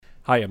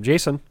Hi, I'm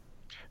Jason.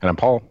 And I'm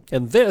Paul.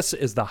 And this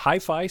is the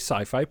Hi-Fi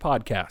Sci-Fi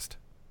Podcast.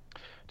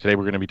 Today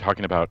we're going to be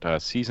talking about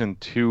Season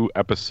 2,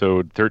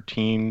 Episode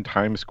 13,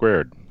 Time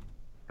Squared.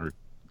 Or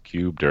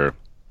Cubed, or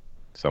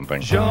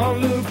something.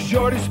 Jean-Luc,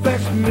 Jordy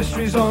Specs,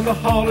 mysteries on the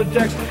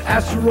holodecks,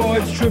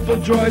 asteroids, triple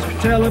droids,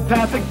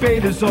 telepathic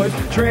betazoids,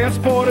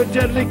 transporter,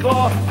 deadly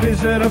claw,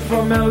 visitor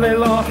from L.A.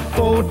 Law,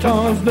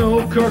 photons,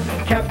 no Kirk,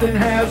 captain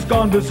has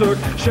gone berserk,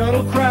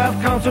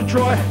 shuttlecraft, Council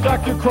Troy,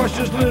 Dr.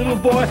 Crusher's little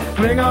boy,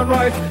 Klingon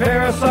rights,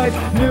 parasites,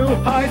 new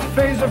heights,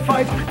 phaser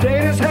fights,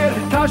 Data's head,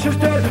 Tasha's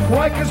dead,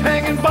 Riker's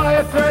hanging by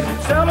a thread,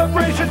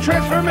 celebration,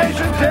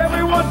 transformations,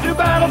 everyone to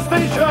battle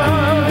station.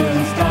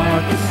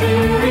 Start the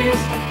series.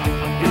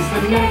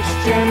 It's the next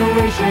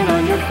generation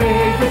on your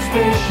favorite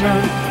station.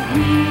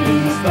 We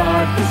didn't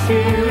start the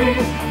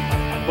series,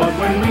 but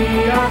when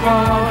we are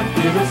gone,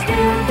 it'll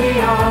still be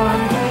on.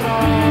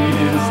 We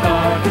didn't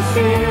start the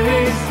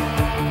series.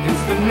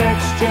 It's the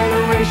next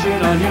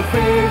generation on your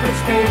favorite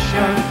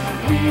station.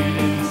 We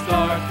didn't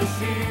start the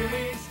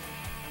series.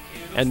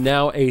 And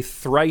now a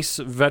thrice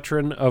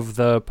veteran of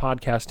the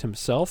podcast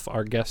himself,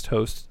 our guest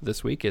host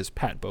this week is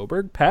Pat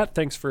Boberg. Pat,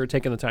 thanks for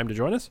taking the time to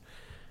join us.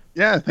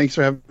 Yeah, thanks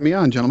for having me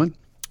on, gentlemen.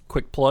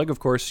 Quick plug, of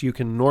course, you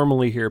can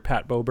normally hear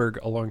Pat Boberg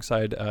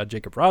alongside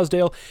Jacob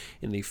Rosdale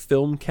in the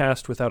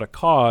Filmcast Without a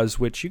Cause,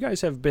 which you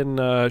guys have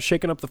been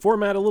shaking up the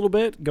format a little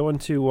bit, going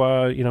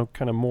to,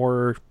 kind of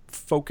more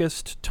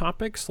focused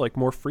topics, like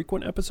more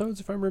frequent episodes,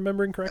 if I'm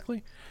remembering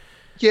correctly.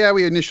 Yeah,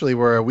 we initially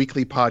were a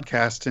weekly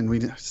podcast, and we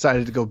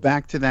decided to go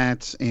back to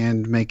that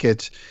and make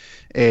it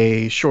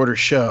a shorter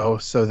show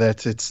so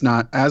that it's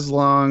not as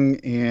long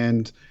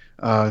and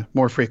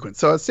more frequent.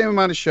 So same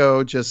amount of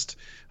show, just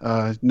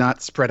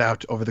not spread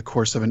out over the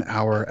course of an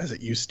hour as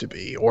it used to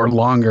be, or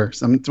longer.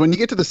 When you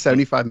get to the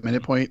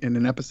 75-minute point in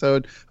an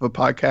episode of a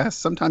podcast,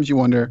 sometimes you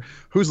wonder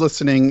who's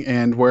listening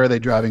and where are they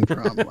driving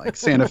from, like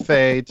Santa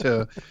Fe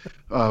to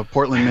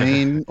Portland,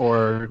 Maine,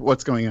 or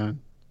what's going on.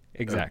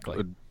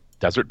 Exactly.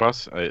 Desert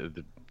bus?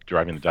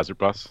 Driving the desert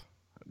bus?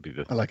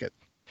 I like it.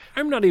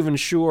 I'm not even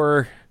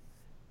sure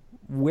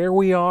where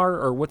we are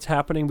or what's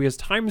happening, because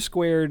Time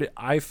Squared,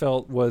 I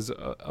felt, was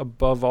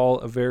above all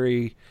a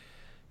very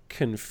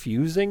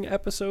confusing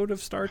episode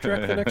of Star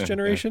Trek The Next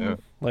Generation.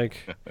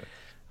 Like,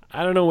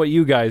 I don't know what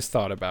you guys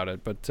thought about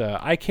it, but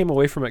I came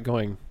away from it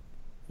going,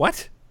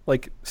 what?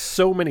 Like,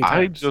 so many times.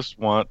 I just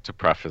want to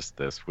preface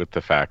this with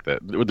the fact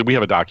that we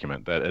have a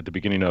document that at the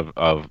beginning of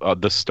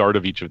the start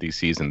of each of these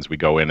seasons, we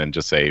go in and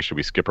just say, should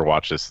we skip or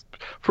watch this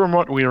from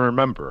what we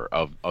remember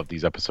of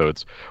these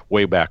episodes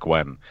way back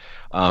when.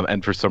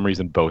 And for some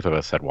reason, both of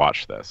us had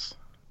watched this.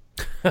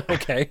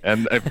 Okay.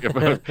 and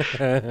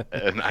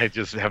I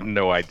just have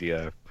no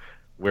idea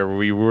where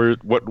we were,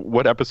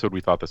 what episode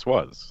we thought this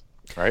was,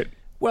 right?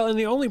 Well, and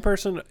the only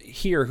person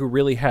here who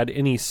really had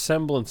any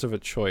semblance of a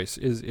choice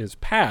is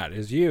Pat,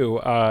 is you.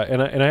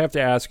 And I have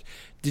to ask,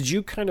 did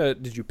you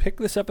pick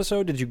this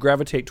episode? Did you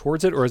gravitate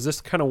towards it? Or is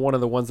this kind of one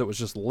of the ones that was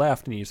just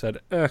left and you said,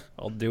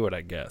 I'll do it, I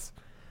guess?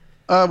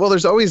 Well,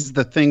 there's always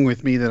the thing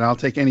with me that I'll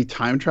take any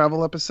time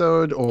travel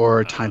episode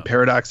or time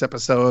paradox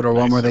episode or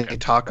one where they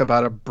talk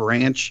about a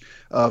branch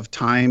of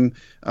time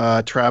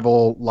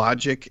travel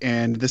logic.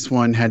 And this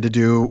one had to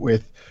do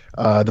with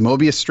the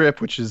Mobius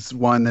strip, which is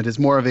one that is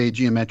more of a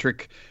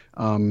geometric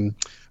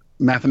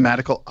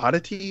mathematical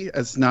oddity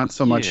as not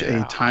so much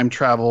a time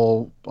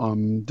travel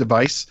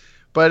device.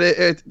 But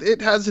it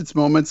has its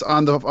moments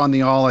on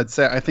the all. I'd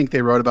say I think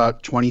they wrote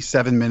about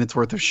 27 minutes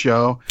worth of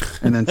show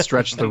and then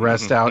stretched the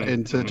rest out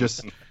into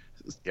just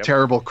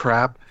terrible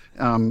crap.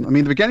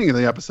 The beginning of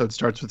the episode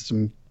starts with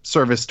some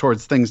service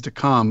towards things to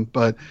come,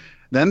 but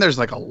then there's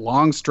like a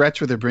long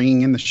stretch where they're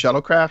bringing in the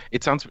shuttlecraft.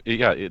 It sounds the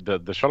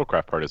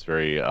shuttlecraft part is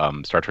very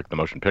Star Trek the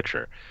Motion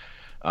Picture.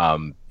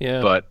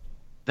 But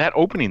that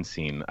opening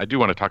scene, I do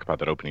want to talk about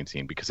that opening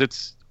scene because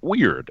it's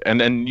weird. And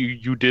then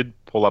you did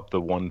pull up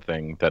the one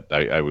thing that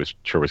I was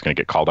sure was going to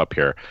get called up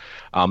here,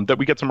 that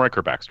we get some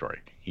Riker backstory.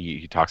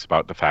 He talks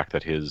about the fact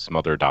that his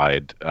mother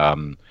died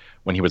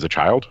when he was a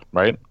child,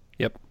 right?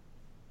 Yep.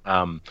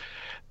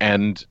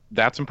 And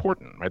that's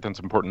important, right? That's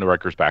important to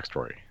Riker's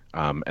backstory.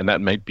 And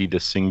that might be the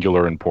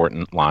singular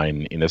important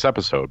line in this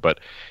episode. But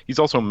he's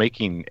also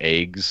making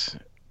eggs,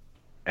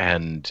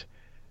 and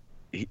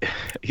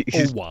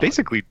he's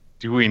basically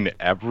doing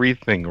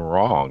everything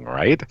wrong,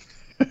 right?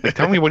 Like,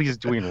 tell me what he's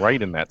doing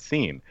right in that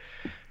scene.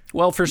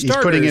 Well, for starters,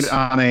 he's putting it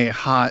on a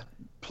hot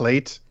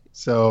plate,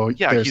 so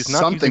there's he's not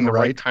something using the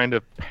right right. kind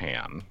of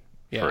pan.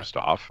 First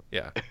off,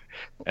 yeah,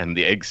 and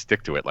the eggs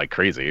stick to it like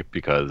crazy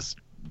because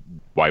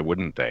why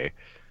wouldn't they?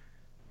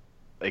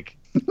 Like,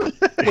 well,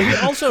 he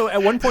also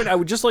at one point, I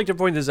would just like to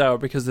point this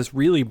out because this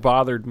really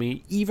bothered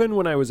me, even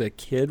when I was a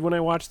kid when I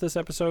watched this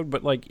episode,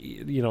 but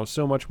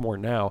so much more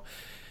now.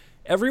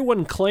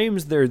 Everyone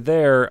claims they're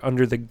there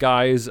under the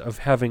guise of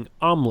having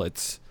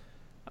omelets.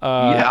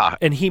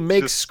 And he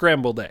makes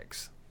scrambled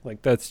eggs.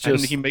 Like, that's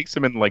just... And he makes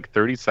them in like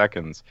 30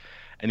 seconds,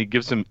 and he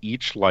gives them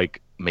each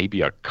like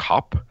maybe a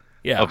cup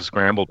of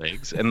scrambled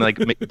eggs, and like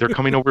they're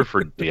coming over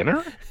for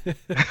dinner.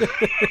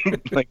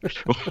 Like,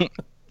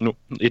 No,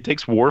 it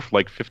takes Worf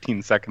like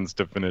 15 seconds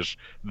to finish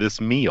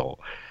this meal.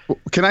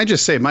 Can I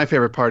just say my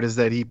favorite part is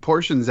that he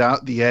portions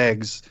out the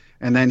eggs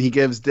and then he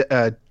gives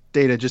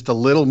Data just a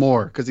little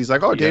more because he's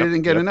like, oh, Data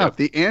didn't get enough.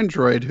 The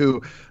android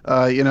who,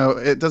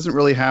 it doesn't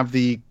really have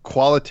the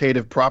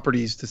qualitative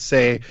properties to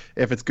say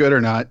if it's good or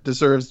not,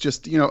 deserves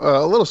just,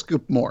 a little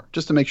scoop more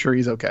just to make sure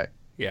he's okay.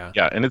 Yeah.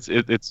 Yeah,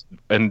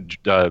 and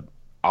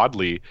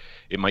oddly,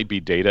 it might be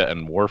Data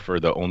and Worf are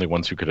the only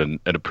ones who could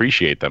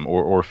appreciate them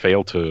or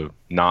fail to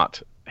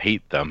not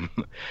hate them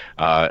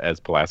as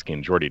Pulaski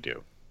and Geordi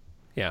do.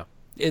 Yeah.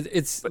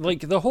 It's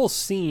like the whole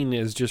scene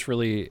is just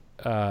really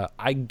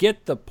I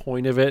get the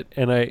point of it,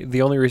 and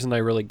the only reason I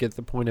really get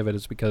the point of it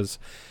is because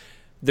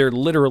they're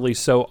literally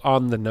so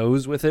on the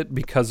nose with it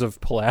because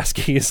of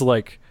Pulaski's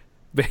like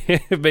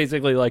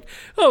basically like,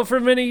 oh,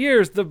 for many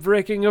years the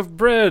breaking of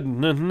bread.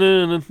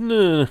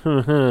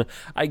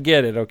 I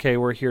get it, okay,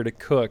 we're here to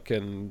cook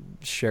and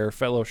share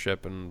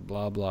fellowship and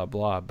blah blah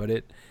blah, but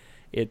it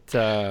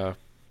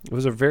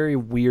was a very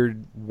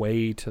weird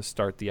way to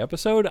start the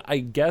episode. I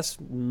guess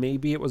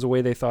maybe it was a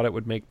way they thought it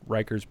would make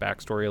Riker's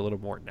backstory a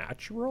little more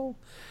natural.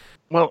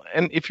 Well,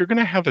 and if you're going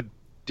to have a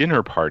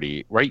dinner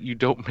party, right, you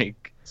don't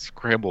make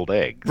scrambled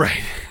eggs.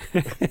 Right.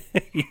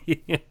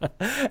 Yeah.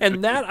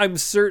 And that, I'm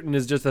certain,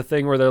 is just a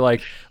thing where they're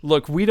like,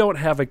 look, we don't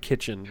have a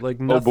kitchen. Like,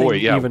 nothing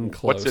even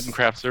close. What's it in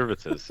craft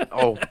services?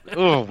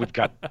 We've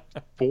got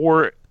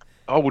 4...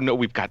 Oh, no,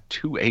 we've got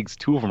 2 eggs.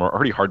 2 of them are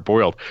already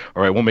hard-boiled.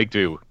 All right, we'll make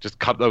do. Just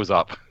cut those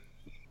up.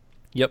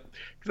 Yep.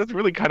 Because that's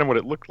really kind of what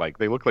it looked like.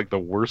 They looked like the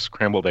worst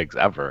scrambled eggs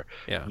ever.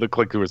 Yeah. It looked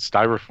like there was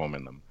styrofoam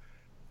in them.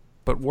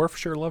 But Worf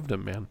sure loved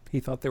them, man.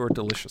 He thought they were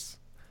delicious.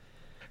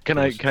 Can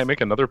I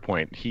make another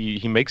point?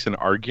 He makes an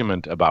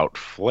argument about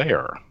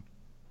flair.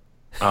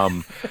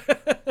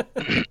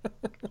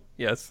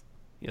 Yes.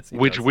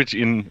 Which we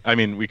can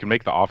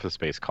make the Office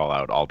Space call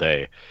out all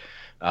day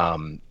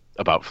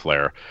about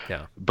flair.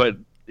 Yeah. But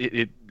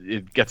it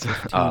gets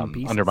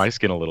under my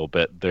skin a little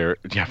bit.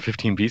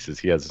 15 pieces.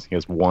 He has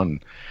 1.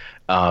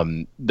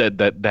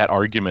 That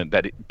argument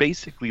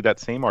basically that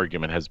same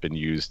argument has been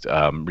used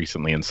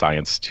recently in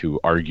science to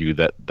argue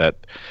that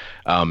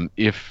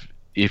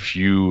if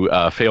you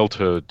fail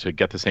to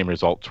get the same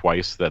result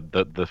twice, that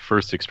the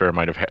first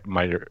experimenter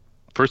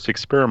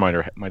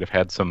might have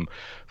had some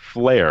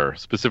flair,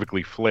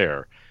 specifically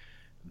flair,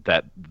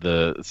 that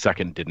the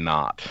second did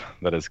not.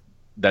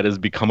 That has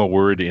become a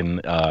word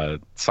in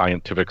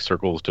scientific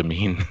circles to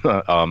mean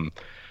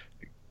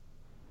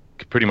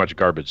pretty much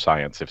garbage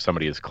science if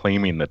somebody is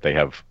claiming that they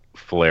have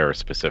flair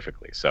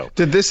specifically. So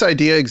did this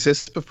idea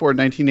exist before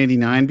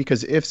 1989?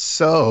 Because if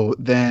so,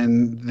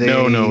 then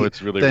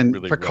it's really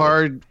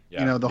Picard,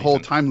 the whole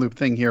time loop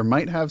thing here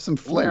might have some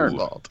flair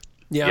involved.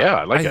 Yeah,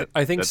 I like it.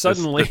 I think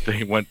suddenly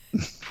they went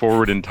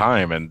forward in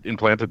time and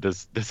implanted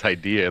this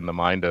idea in the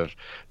mind of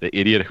the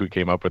idiot who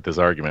came up with this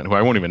argument, who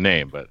I won't even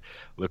name, but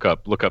look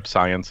up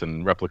science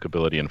and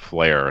replicability and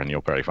flair, and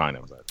you'll probably find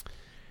him.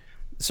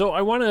 So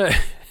I want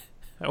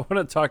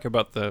to talk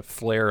about the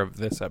flair of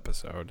this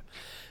episode,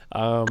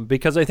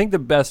 because I think the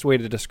best way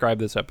to describe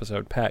this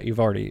episode, Pat, you've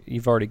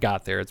already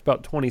got there. It's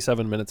about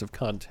 27 minutes of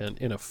content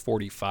in a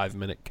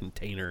 45-minute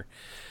container.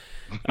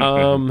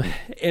 And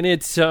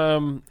it's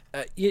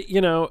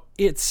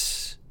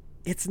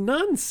it's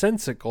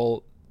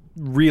nonsensical,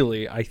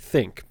 really, I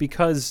think,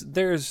 because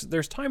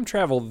there's time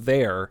travel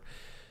there,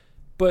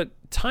 but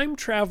time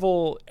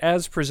travel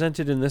as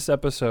presented in this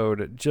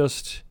episode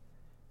just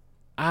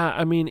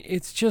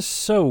it's just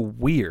so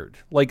weird.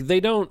 Like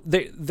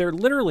they're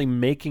literally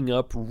making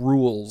up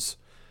rules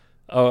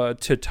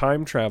to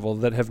time travel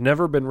that have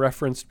never been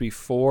referenced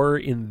before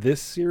in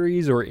this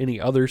series or any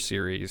other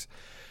series.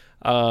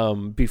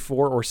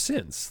 Before or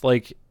since.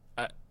 Like,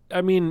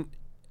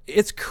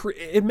 it's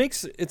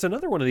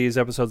another one of these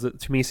episodes that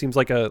to me seems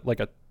like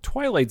a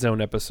Twilight Zone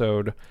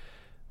episode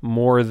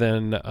more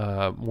than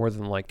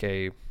like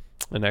an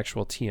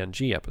actual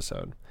TNG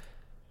episode.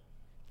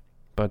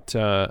 But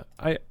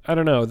I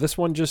don't know. This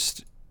one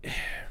just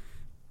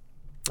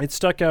it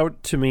stuck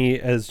out to me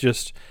as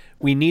just,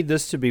 we need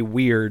this to be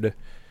weird,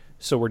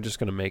 so we're just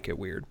going to make it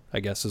weird,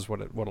 I guess, is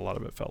what a lot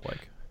of it felt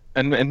like.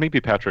 And maybe,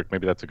 Patrick,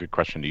 maybe that's a good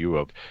question to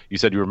you. You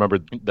said you remember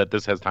that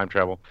this has time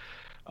travel,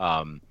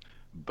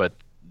 but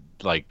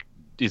like,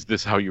 is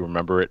this how you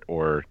remember it,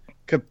 or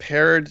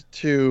compared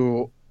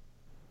to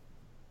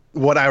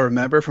what I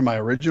remember from my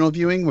original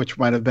viewing, which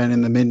might have been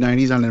in the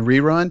mid-90s on a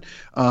rerun?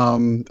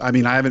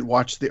 I haven't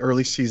watched the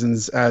early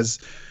seasons as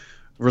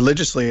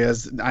religiously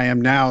as I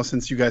am now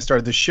since you guys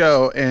started the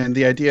show, and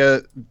the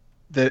idea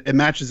that it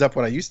matches up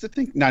what I used to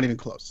think, not even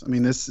close. I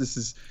mean, this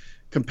is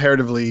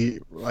comparatively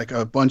like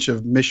a bunch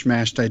of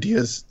mishmashed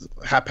ideas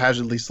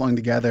haphazardly slung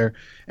together,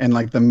 and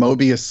like the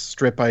Mobius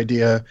strip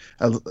idea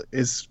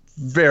is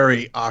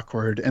very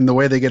awkward, and the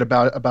way they get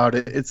about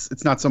it,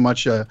 it's not so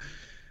much a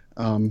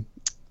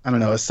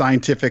a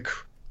scientific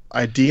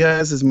idea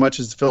as much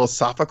as a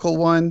philosophical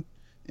one.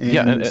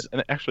 And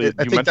and actually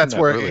I think that's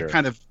where earlier.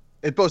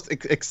 It both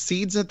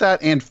exceeds at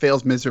that and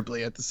fails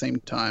miserably at the same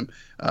time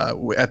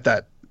at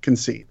that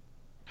conceit.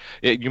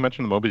 You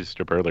mentioned the Mobius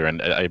strip earlier,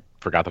 and I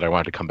forgot that I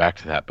wanted to come back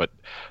to that, but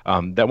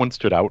that one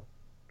stood out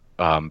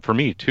for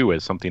me too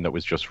as something that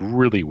was just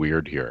really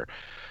weird here,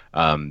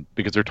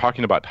 because they're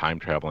talking about time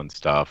travel and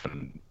stuff,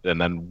 and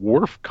then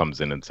Worf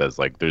comes in and says,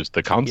 like, there's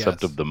the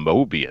concept of the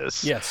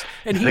Mobius. Yes,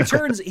 and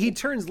he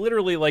turns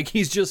literally like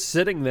he's just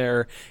sitting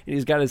there, and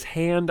he's got his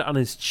hand on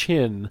his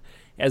chin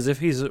as if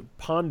he's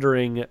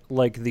pondering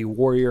like the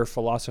warrior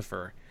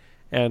philosopher,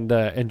 and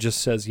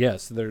just says,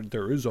 yes,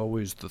 there is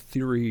always the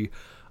theory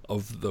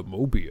of the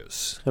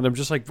Mobius. And I'm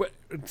just like, what?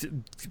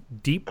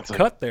 Deep cut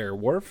like, there,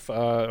 Worf.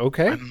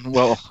 Okay.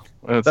 Well,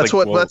 that's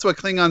what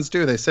Klingons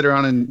do. They sit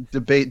around and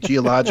debate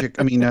geometric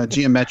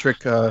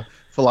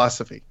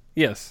philosophy.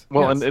 Yes.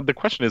 Well, yes. And the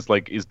question is,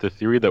 like, is the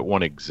theory that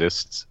one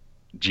exists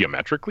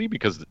geometrically?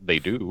 Because they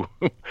do.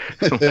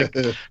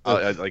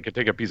 I could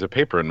take a piece of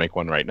paper and make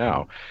one right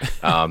now.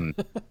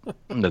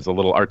 There's a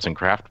little arts and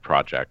craft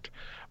project.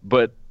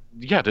 But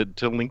yeah,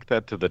 to link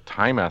that to the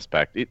time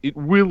aspect, it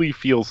really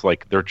feels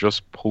like they're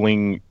just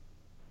pulling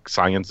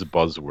science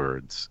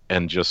buzzwords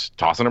and just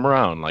tossing them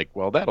around like,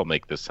 well, that'll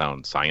make this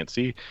sound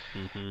sciencey.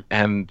 Mm-hmm.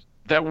 And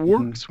that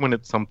works when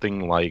it's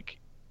something like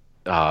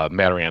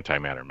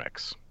matter-antimatter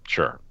mix.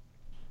 Sure.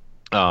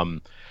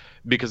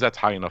 Because that's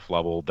high enough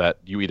level that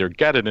you either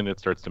get it and it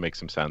starts to make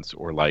some sense,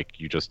 or like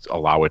you just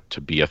allow it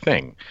to be a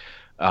thing.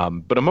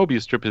 But a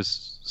Mobius strip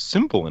is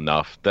simple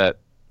enough that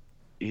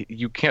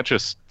you can't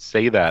just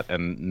say that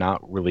and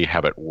not really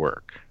have it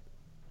work.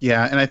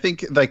 Yeah, and I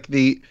think like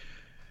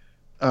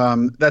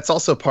that's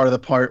also part of the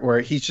part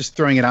where he's just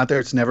throwing it out there.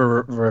 It's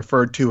never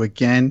referred to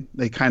again.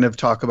 They kind of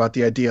talk about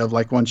the idea of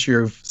like once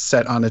you're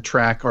set on a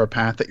track or a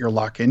path that you're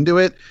locked into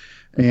it,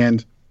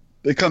 and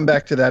they come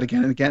back to that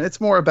again and again.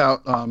 It's more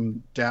about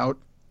doubt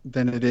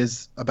than it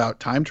is about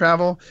time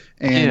travel.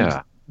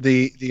 And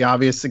the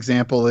obvious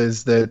example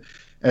is that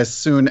as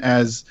soon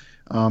as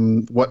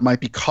what might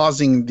be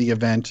causing the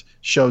event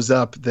shows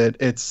up, that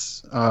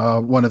it's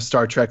one of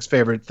Star Trek's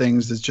favorite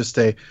things is just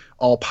a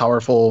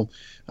all-powerful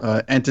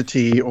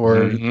entity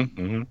or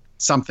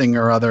something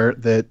or other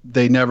that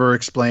they never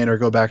explain or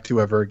go back to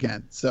ever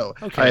again. So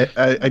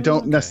I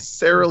don't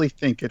necessarily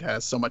think it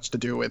has so much to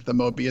do with the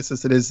Mobius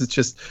as it is. It's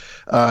just,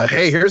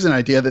 hey, here's an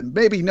idea that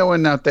maybe no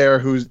one out there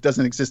who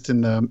doesn't exist in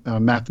the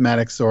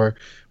mathematics or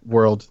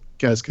world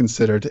has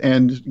considered,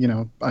 and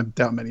I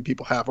doubt many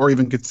people have, or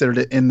even considered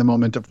it in the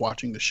moment of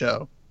watching the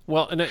show.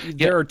 Well, and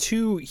there are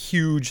two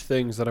huge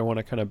things that I want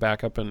to kind of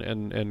back up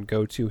and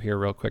go to here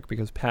real quick,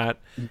 because Pat,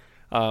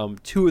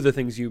 two of the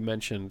things you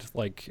mentioned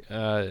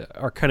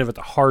are kind of at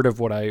the heart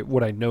of what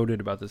I noted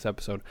about this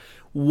episode.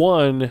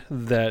 One,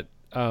 that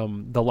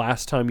the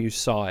last time you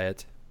saw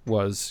it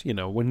was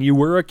when you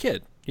were a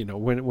kid,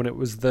 when it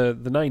was the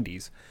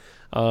 90s.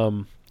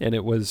 And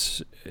it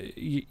was,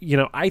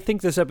 I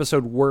think this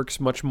episode works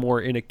much more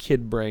in a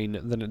kid brain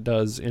than it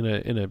does in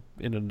an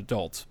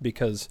adult,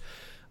 because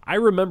I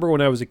remember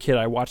when I was a kid,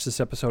 I watched this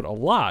episode a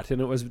lot,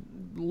 and it was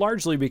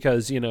largely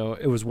because,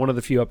 it was one of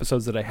the few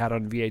episodes that I had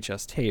on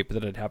VHS tape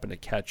that I'd happened to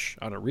catch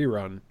on a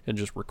rerun and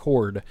just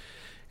record.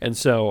 And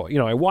so,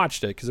 I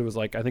watched it because it was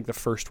I think the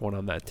first one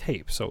on that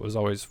tape. So it was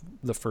always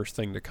the first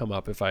thing to come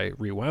up if I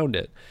rewound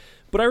it.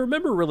 But I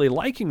remember really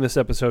liking this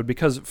episode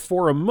because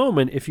for a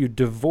moment, if you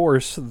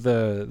divorce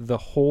the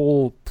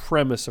whole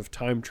premise of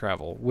time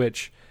travel,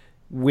 which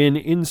when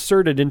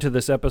inserted into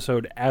this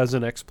episode as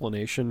an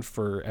explanation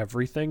for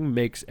everything,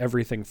 makes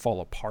everything fall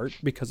apart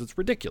because it's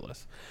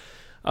ridiculous.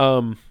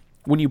 When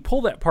you pull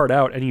that part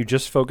out and you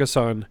just focus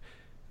on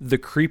the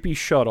creepy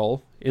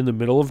shuttle in the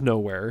middle of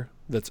nowhere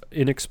that's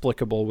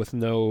inexplicable with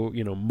no,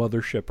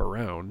 mothership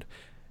around,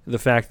 the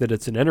fact that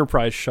it's an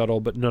Enterprise shuttle,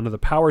 but none of the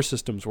power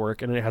systems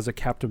work, and it has a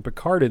Captain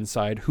Picard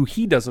inside who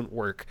he doesn't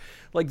work.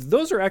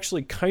 Those are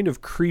actually kind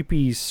of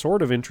creepy,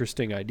 sort of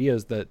interesting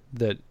ideas that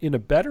in a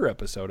better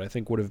episode, I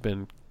think would have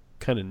been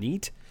kind of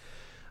neat.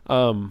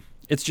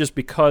 It's just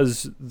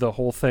because the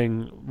whole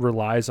thing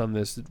relies on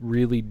this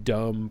really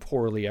dumb,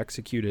 poorly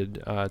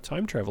executed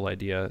time travel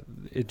idea,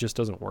 it just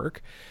doesn't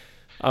work.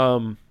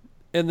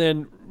 And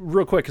then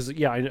real quick, because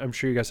I'm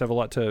sure you guys have a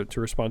lot to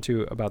respond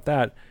to about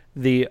that.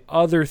 The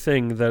other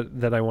thing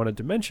that I wanted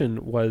to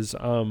mention was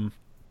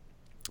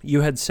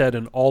you had said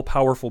an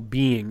all-powerful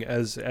being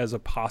as a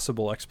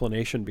possible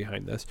explanation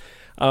behind this.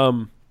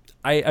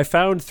 I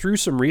found through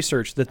some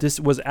research that this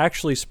was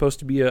actually supposed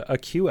to be a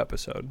Q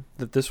episode,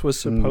 that this was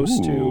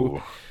supposed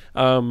to...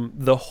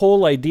 the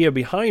whole idea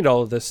behind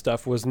all of this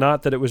stuff was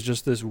not that it was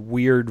just this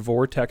weird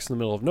vortex in the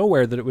middle of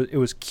nowhere, that it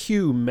was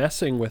Q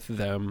messing with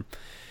them.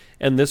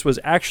 And this was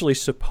actually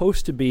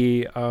supposed to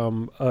be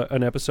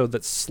an episode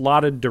that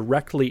slotted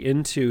directly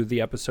into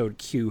the episode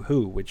Q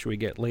Who, which we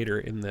get later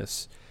in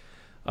this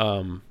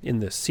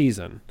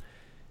season.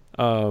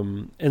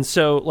 And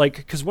so,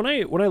 because when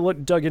I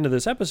dug into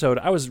this episode,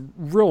 I was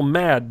real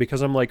mad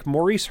because I'm like,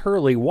 Maurice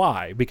Hurley,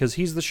 why? Because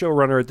he's the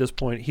showrunner at this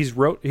point. He's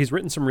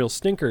written some real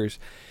stinkers.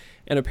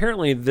 And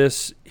apparently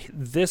this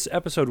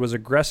episode was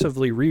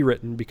aggressively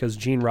rewritten because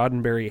Gene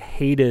Roddenberry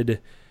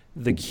hated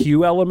the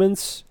Q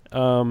elements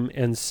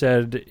and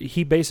said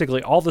he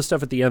basically, all the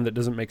stuff at the end that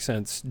doesn't make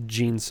sense,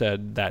 Gene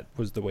said that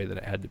was the way that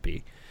it had to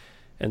be.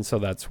 And so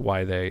that's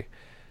why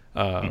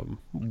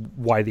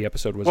why the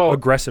episode was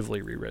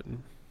aggressively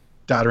rewritten.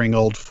 Doddering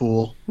old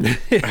fool.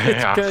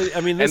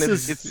 I mean,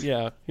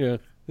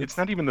 It's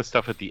not even the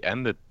stuff at the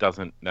end that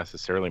doesn't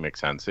necessarily make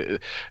sense.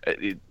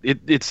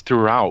 It's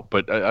throughout,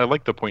 but I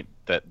like the point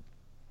that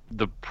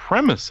the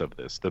premise of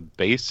this, the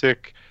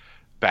basic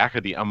back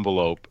of the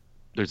envelope,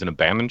 there's an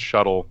abandoned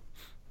shuttle,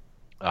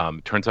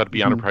 turns out to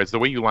be Enterprise. The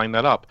way you line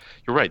that up,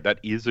 you're right, that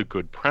is a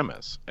good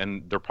premise.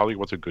 And there probably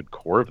was a good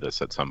core of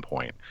this at some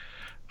point.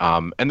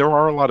 And there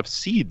are a lot of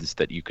seeds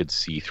that you could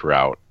see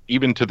throughout,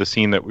 even to the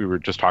scene that we were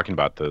just talking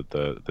about,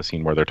 the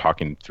scene where they're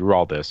talking through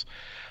all this.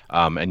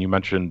 And you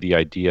mentioned the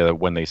idea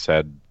when they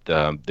said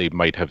they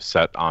might have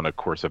set on a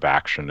course of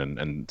action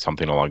and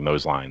something along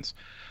those lines.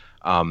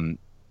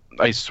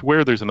 I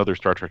swear there's another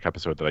Star Trek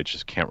episode that I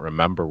just can't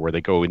remember where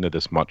they go into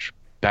this much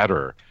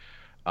better.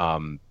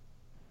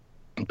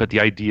 But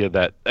the idea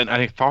that, and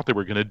I thought they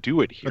were going to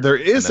do it here. There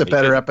is a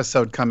better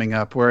episode coming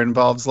up where it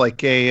involves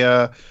like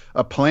a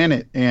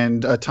planet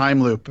and a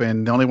time loop,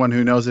 and the only one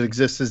who knows it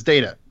exists is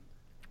Data.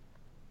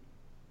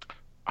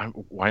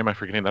 Why am I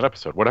forgetting that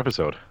episode? What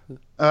episode?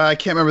 I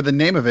can't remember the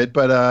name of it,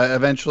 but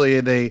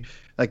eventually they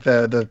like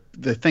the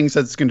things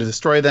that's going to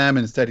destroy them.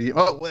 Instead,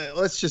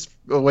 let's just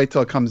wait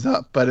till it comes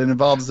up. But it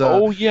involves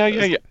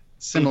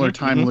similar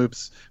time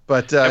loops,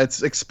 but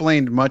it's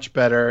explained much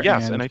better.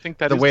 Yes, and I think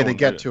that the way they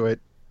get to it,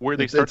 where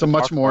they start, it's a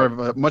much more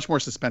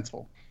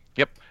suspenseful.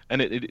 Yep,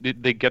 and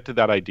they get to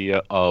that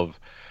idea of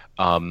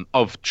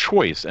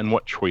choice and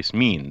what choice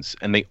means,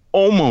 and they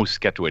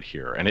almost get to it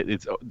here, and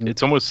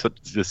it's almost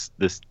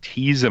this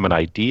tease of an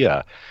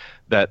idea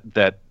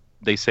that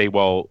they say,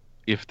 well,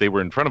 if they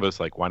were in front of us,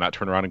 like, why not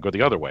turn around and go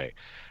the other way?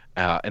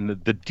 And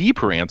the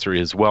deeper answer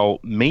is, well,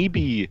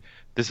 maybe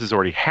this has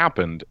already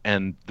happened,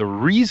 and the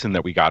reason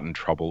that we got in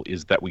trouble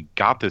is that we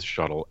got this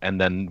shuttle,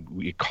 and then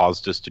it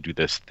caused us to do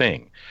this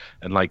thing,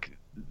 and like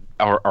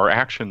our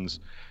actions.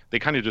 They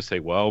kind of just say,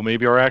 well,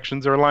 maybe our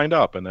actions are lined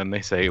up, and then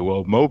they say,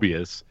 well,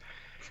 Mobius.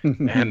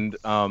 And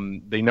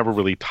they never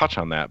really touch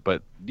on that.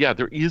 But yeah,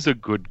 there is a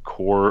good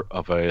core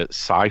of a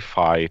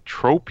sci-fi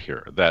trope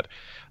here that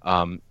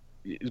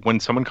when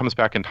someone comes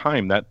back in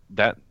time,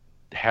 that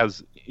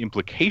has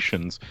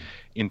implications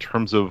in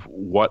terms of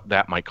what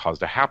that might cause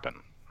to happen,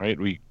 right?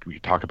 We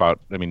talk about,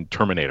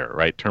 Terminator,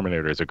 right?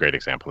 Terminator is a great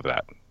example of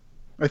that.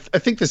 I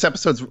think this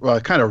episode's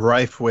kind of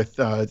rife with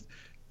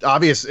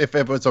obvious, if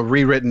it was a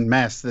rewritten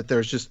mess, that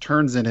there's just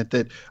turns in it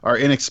that are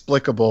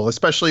inexplicable,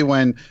 especially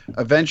when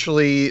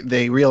eventually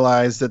they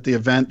realize that the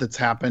event that's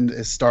happened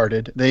is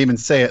started. They even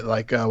say it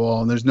like,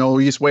 well, there's no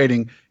use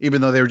waiting, even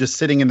though they were just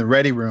sitting in the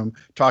ready room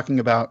talking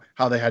about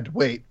how they had to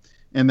wait.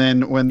 And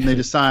then when they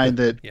decide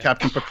that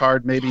Captain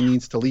Picard maybe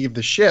needs to leave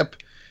the ship,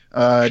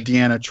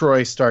 Deanna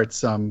Troi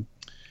starts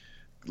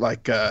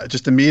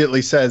just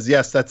immediately says,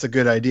 yes, that's a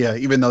good idea,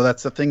 even though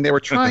that's the thing they were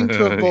trying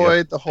to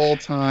avoid the whole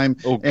time.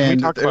 Oh, can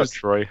we talk about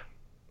Troi?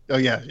 Oh,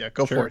 yeah,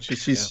 go for it.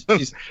 She's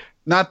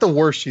not the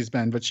worst she's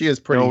been, but she is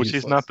pretty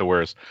useless. She's not the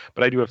worst,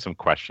 but I do have some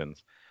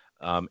questions.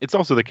 It's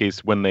also the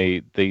case when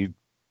they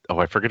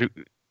I forget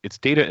it's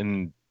Data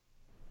and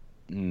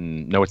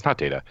no, it's not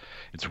Data.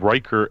 It's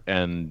Riker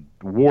and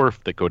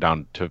Worf that go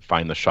down to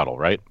find the shuttle,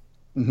 right?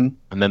 Mm-hmm.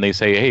 And then they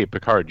say, hey,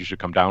 Picard, you should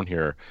come down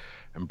here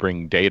and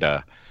bring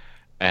Data.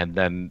 And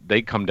then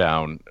they come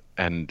down,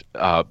 and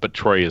but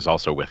Troi is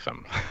also with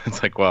them.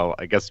 It's like, well,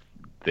 I guess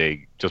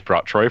they just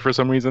brought Troi for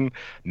some reason.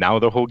 Now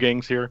the whole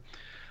gang's here.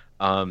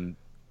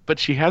 But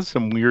she has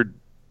some weird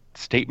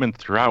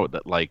statements throughout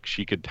that, like,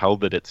 she could tell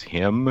that it's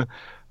him.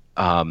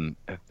 And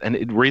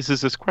it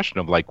raises this question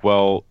of, like,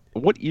 well,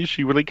 what is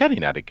she really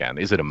getting at again?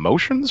 Is it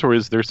emotions, or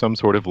is there some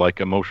sort of, like,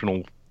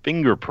 emotional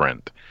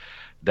fingerprint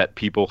that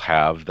people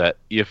have that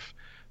if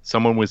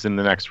someone was in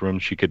the next room,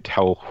 she could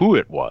tell who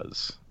it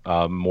was?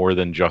 More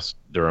than just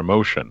their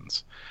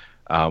emotions,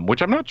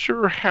 which I'm not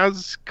sure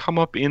has come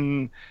up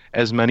in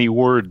as many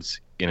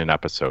words in an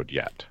episode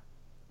yet.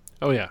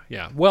 Oh,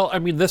 yeah. Well,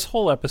 this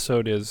whole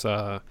episode is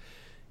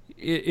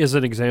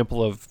an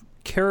example of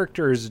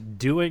characters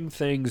doing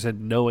things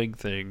and knowing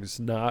things,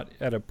 not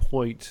at a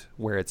point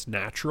where it's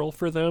natural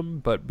for them,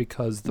 but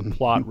because the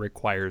plot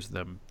requires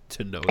them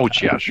to know that. Oh,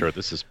 yeah, sure.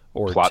 This is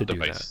plot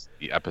device,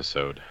 the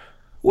episode.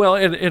 Well,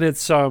 and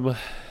it's...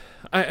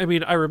 I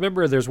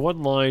remember there's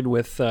one line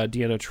with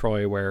Deanna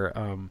Troi where,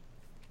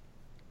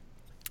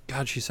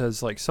 she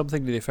says like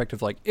something to the effect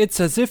of like, it's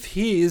as if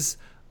he's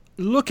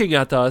looking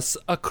at us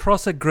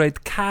across a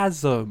great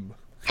chasm.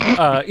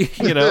 And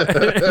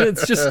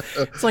it's just,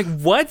 it's like,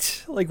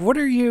 what? Like, what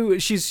are you?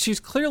 She's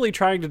clearly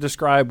trying to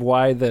describe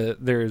why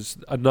there's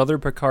another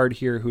Picard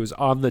here who's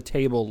on the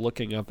table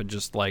looking up and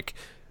just like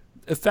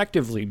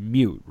effectively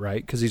mute,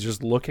 right? Because he's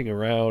just looking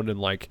around and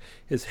like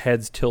his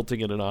head's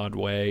tilting in an odd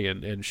way,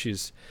 and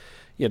she's,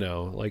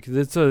 like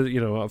it's a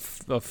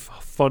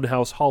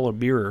funhouse hall of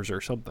mirrors or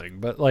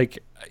something. But like,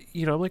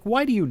 I'm like,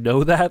 why do you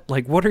know that?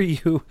 Like, what are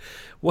you,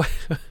 what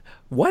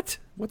what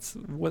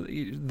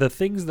the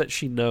things that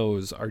she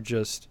knows are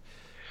just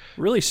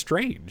really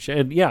strange.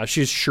 And yeah,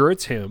 she's sure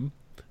it's him.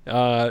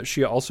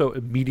 She also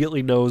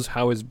immediately knows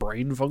how his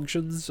brain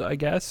functions, I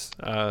guess.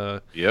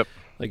 Yep.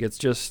 Like it's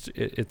just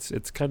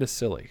it's kind of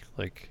silly,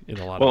 like in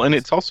a lot of Well, and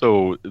ways. it's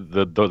also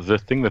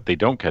the thing that they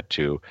don't get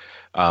to.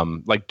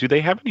 Like, do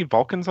they have any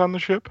Vulcans on the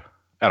ship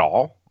at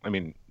all? I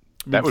mean,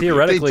 that would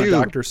theoretically They do.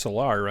 Dr.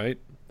 Solar, right?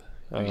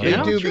 They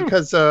Yeah, do true.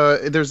 because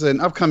there's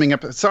an upcoming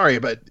episode. Sorry,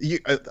 but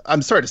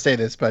I'm sorry to say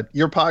this, but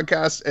your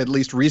podcast, at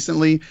least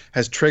recently,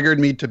 has triggered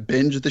me to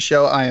binge the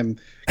show.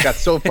 Got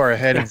so far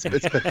ahead, it's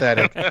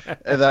pathetic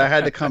that I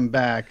had to come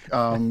back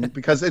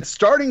because it's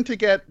starting to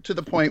get to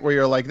the point where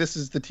you're like, this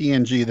is the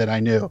TNG that I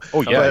knew.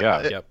 Oh yeah, But,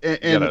 yeah. Yep. You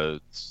And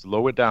gotta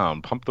slow it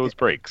down, pump those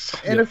brakes.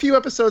 in a few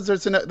episodes,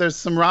 there's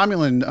some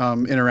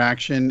Romulan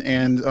interaction,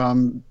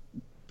 and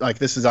like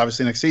this is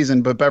obviously next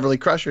season, but Beverly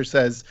Crusher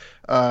says,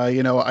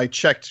 I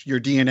checked your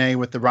DNA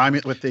with the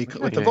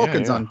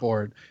Vulcans on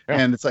board, Yeah.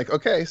 and it's like,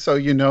 okay, so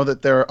you know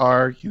that there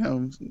are,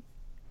 Well,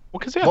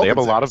 because they have a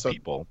Vulcans lot there, of so-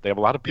 people. They have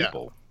a lot of Yeah.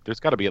 people. There's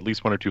got to be at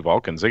least 1 or 2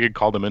 Vulcans. They could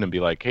call them in and be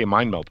like, "Hey,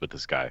 mind meld with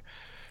this guy."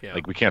 Yeah.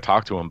 Like, we can't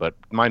talk to him, but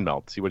mind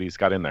meld. See what he's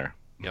got in there.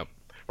 Yep.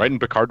 Right? And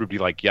Picard would be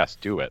like, "Yes,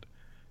 do it."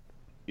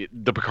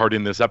 The Picard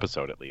in this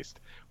episode, at least,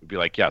 would be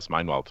like, "Yes,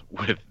 mind meld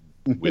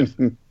with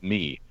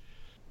me."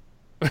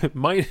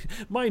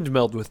 Mind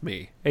meld with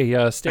me.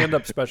 A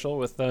stand-up special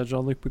with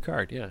Jean-Luc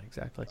Picard. Yeah,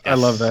 exactly. I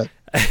love that.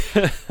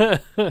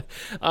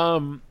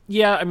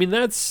 Yeah, I mean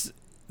that's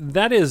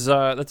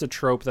a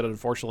trope that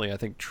unfortunately I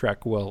think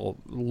Trek will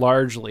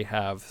largely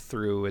have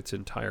through its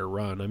entire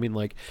run. I mean,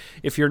 like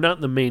if you're not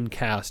in the main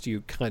cast,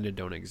 you kind of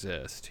don't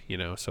exist,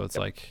 So it's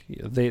like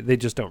they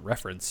just don't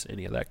reference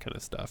any of that kind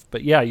of stuff.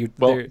 But yeah,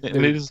 Well, there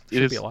and it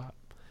should is be a lot.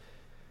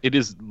 It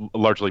is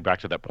largely back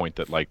to that point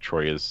that like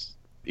Troy is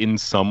in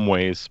some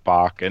ways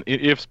Spock, and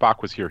if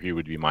Spock was here, he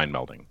would be mind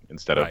melding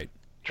instead of Right.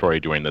 Troy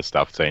doing this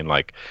stuff, saying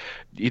like,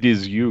 "It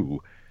is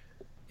you."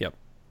 Yep.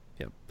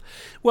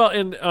 Well,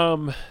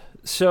 and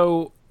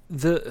so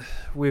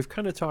we've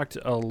kind of talked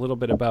a little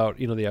bit about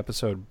the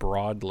episode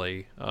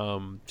broadly,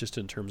 just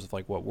in terms of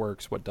like what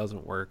works, what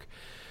doesn't work.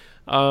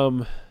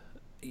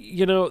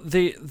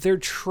 They're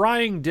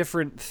trying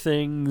different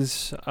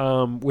things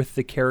with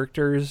the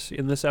characters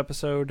in this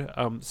episode,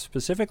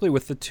 specifically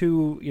with the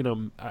two,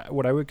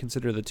 what I would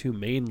consider the two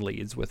main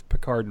leads with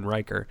Picard and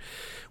Riker.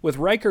 With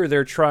Riker,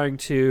 they're trying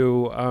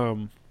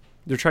to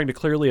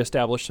clearly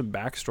establish some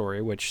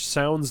backstory, which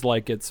sounds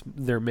like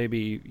they're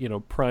maybe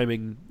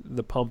priming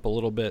the pump a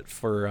little bit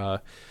for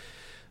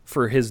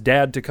his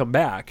dad to come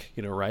back,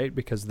 right?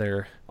 Because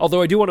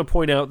although I do want to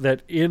point out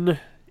that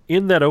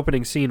in that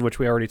opening scene, which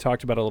we already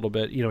talked about a little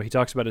bit, he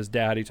talks about his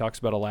dad, he talks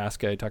about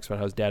Alaska, he talks about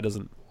how his dad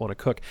doesn't want to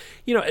cook.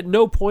 At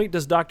no point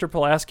does Dr.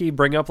 Pulaski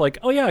bring up like,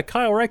 oh yeah,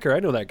 Kyle Riker, I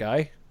know that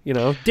guy.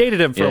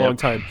 Dated him for a long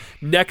time.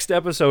 Next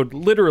episode,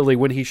 literally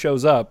when he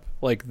shows up,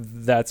 like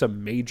that's a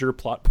major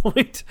plot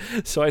point.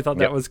 So I thought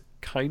that was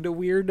kind of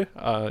weird.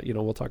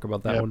 We'll talk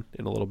about that one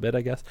in a little bit,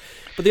 I guess.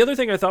 But the other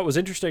thing I thought was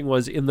interesting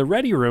was in the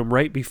ready room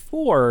right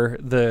before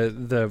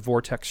the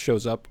vortex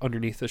shows up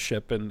underneath the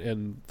ship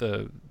and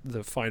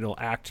the final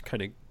act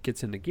kind of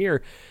gets into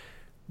gear.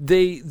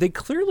 They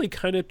clearly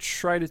kind of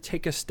try to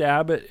take a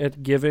stab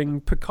at giving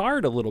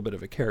Picard a little bit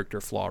of a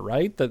character flaw,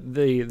 right? That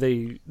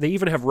they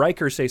even have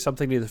Riker say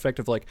something to the effect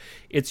of like,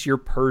 it's your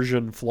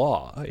Persian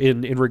flaw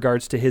in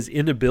regards to his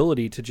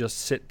inability to just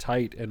sit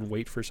tight and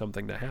wait for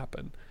something to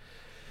happen.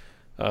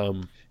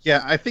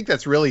 Yeah, I think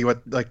that's really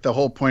what like the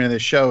whole point of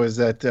this show is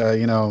that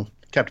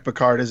Captain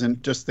Picard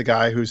isn't just the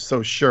guy who's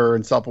so sure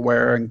and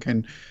self-aware and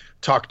can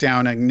talk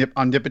down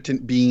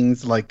omnipotent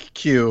beings like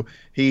Q.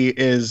 He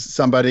is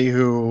somebody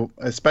who,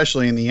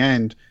 especially in the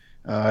end,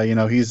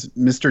 he's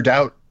Mr.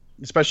 Doubt,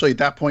 especially at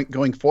that point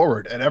going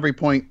forward. At every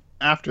point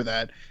after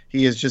that,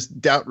 he is just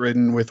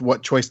doubt-ridden with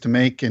what choice to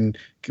make, and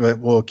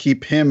will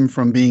keep him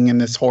from being in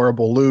this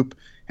horrible loop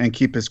and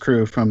keep his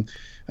crew from,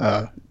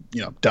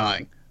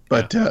 dying.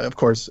 But of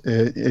course,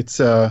 it's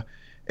a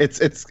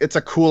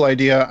cool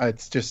idea.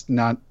 It's just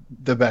not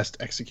the best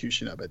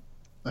execution of it.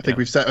 I think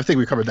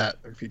we covered that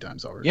a few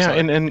times over. Yeah,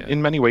 and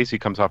in many ways he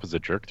comes off as a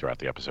jerk throughout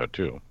the episode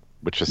too,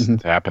 which has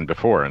happened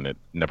before, and it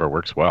never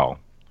works well.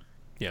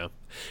 Yeah,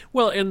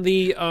 well, and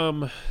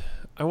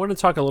I want to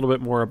talk a little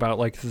bit more about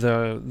like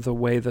the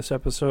way this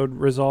episode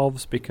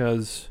resolves,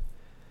 because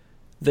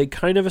they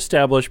kind of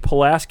establish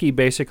Pulaski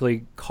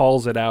basically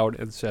calls it out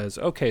and says,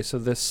 okay, so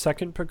this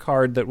second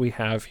Picard that we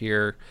have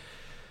here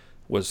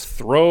was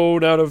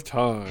thrown out of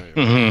time.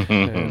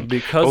 And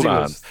because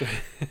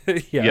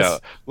yes. Yeah,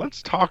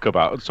 let's talk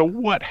about, so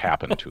what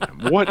happened to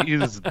him? What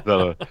is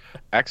the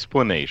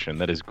explanation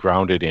that is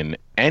grounded in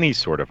any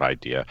sort of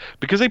idea?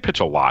 Because they pitch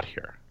a lot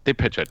here. They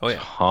pitch a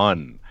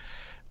ton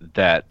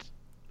that,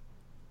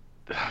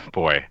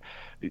 boy.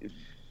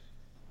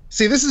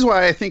 See, this is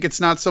why I think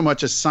it's not so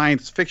much a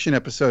science fiction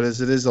episode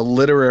as it is a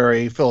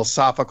literary,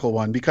 philosophical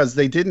one, because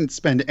they didn't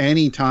spend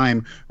any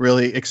time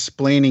really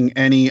explaining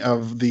any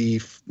of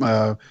the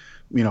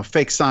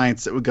fake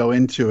science that would go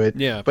into it.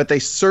 Yeah. But they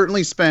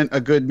certainly spent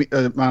a good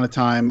amount of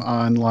time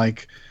on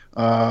like,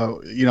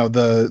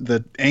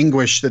 the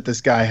anguish that this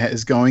guy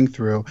is going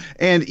through.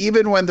 And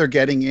even when they're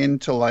getting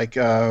into like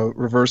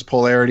reverse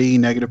polarity,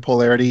 negative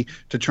polarity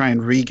to try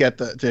and get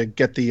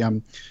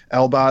the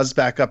Elbaz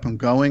back up and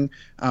going,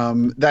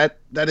 that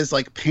is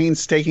like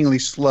painstakingly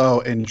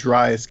slow and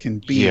dry as can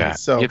be. Yeah,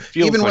 so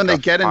even when they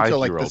get into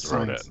like the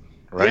science.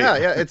 Right?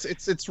 Yeah,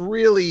 it's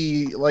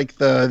really like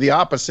the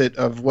opposite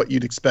of what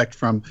you'd expect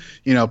from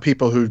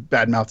people who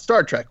badmouth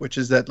Star Trek, which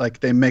is that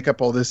like they make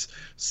up all this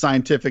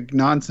scientific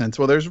nonsense.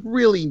 Well, there's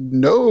really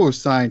no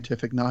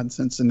scientific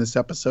nonsense in this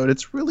episode.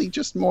 It's really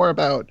just more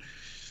about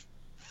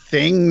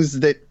things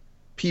that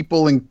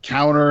people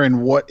encounter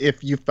and what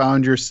if you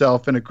found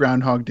yourself in a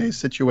Groundhog Day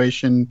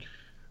situation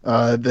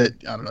that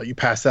I don't know, you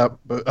pass out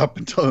up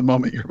until the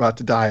moment you're about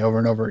to die over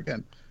and over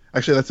again.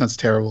 Actually, that sounds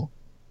terrible.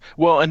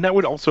 Well, and that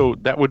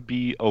would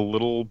be a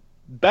little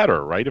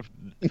better, right?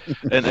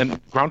 And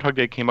Groundhog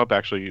Day came up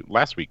actually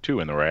last week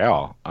too in the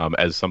Royale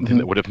as something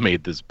that would have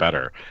made this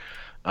better.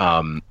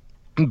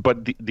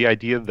 But the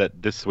idea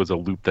that this was a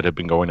loop that had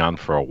been going on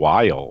for a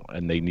while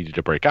and they needed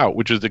to break out,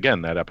 which is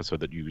again that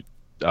episode that you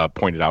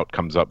pointed out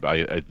comes up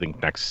I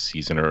think next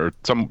season or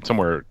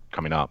somewhere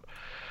coming up,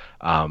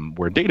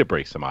 where Data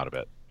breaks them out of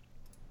it.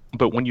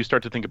 But when you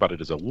start to think about it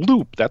as a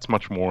loop, that's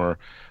much more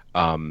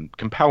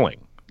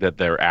compelling. That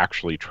they're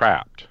actually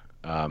trapped.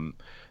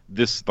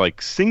 This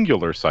like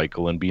singular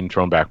cycle and being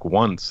thrown back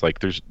once, like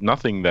there's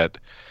nothing that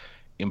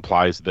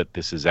implies that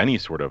this is any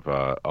sort of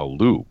a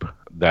loop.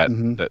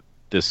 That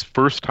this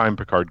first time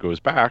Picard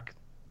goes back,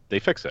 they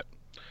fix it.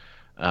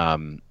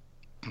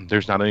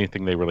 There's not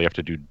anything they really have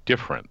to do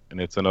different, and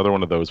it's another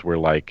one of those where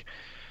like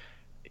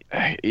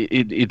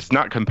it's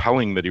not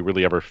compelling that he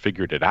really ever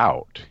figured it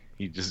out.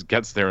 He just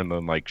gets there and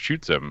then like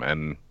shoots him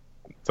and.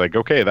 It's like,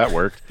 okay, that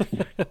worked.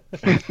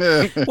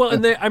 Well,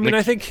 and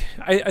I think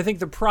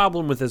the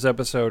problem with this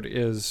episode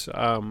is,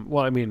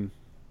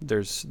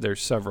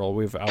 there's several.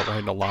 We've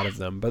outlined a lot of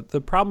them, but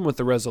the problem with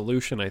the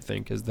resolution, I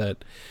think, is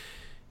that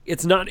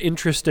it's not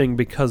interesting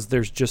because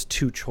there's just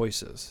two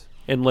choices,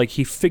 and like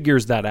he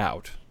figures that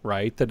out,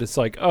 right? That it's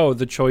like, oh,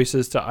 the choice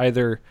is to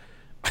either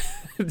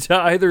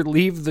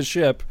leave the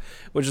ship,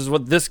 which is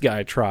what this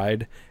guy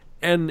tried,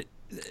 and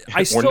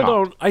I still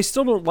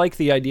don't like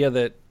the idea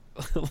that.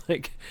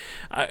 Like,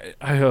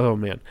 oh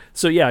man.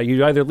 So yeah,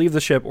 you either leave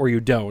the ship or you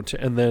don't,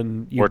 and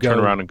then you turn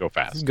around and go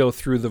fast, go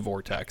through the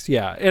vortex.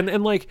 Yeah,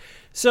 and like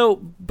so.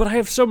 But I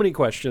have so many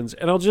questions,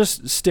 and I'll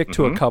just stick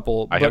to a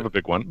couple. I have a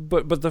big one.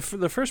 But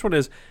the first one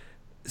is,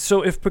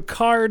 so if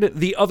Picard,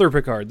 the other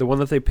Picard, the one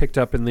that they picked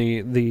up in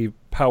the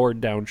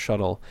powered down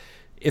shuttle,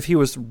 if he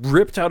was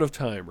ripped out of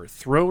time or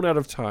thrown out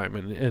of time,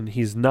 and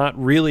he's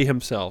not really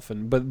himself,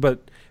 but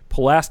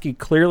Pulaski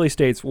clearly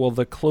states, well,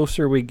 the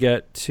closer we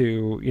get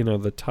to,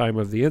 the time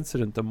of the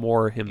incident, the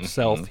more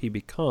himself he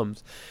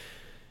becomes.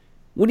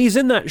 When he's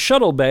in that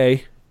shuttle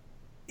bay,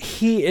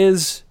 he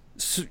is,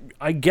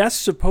 I guess,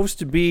 supposed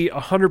to be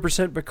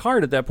 100%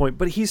 Picard at that point,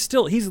 but he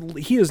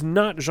is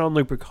not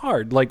Jean-Luc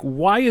Picard. Like,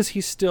 why is he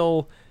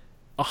still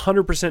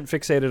 100%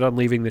 fixated on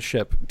leaving the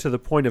ship to the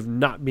point of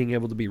not being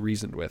able to be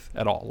reasoned with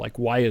at all? Like,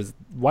 why is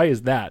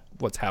that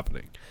what's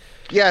happening?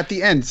 Yeah, at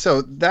the end.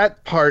 So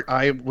that part,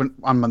 when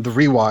on the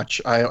rewatch,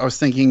 I was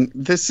thinking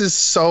this is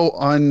so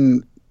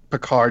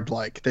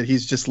un-Picard-like that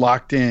he's just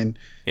locked in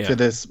to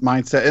this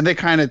mindset, and they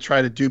kind of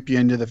try to dupe you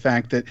into the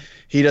fact that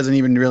he doesn't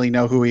even really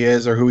know who he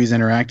is or who he's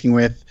interacting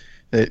with.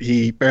 That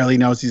he barely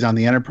knows he's on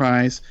the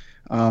Enterprise,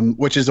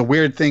 which is a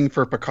weird thing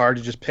for Picard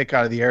to just pick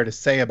out of the air to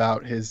say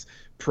about his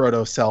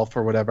proto self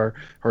or whatever,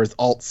 or his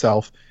alt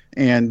self,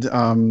 and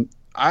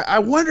I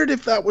wondered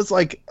if that was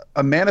like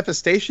a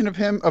manifestation of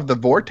him, of the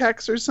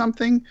vortex or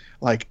something,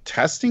 like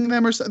testing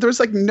them or something. There's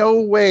like no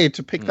way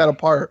to pick that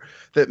apart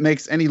that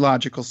makes any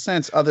logical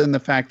sense other than the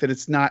fact that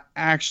it's not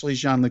actually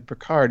Jean-Luc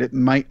Picard. It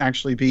might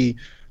actually be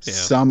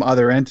some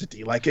other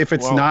entity. Like if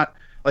it's not,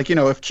 like,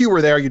 if Q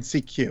were there, you'd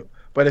see Q.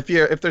 But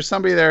if there's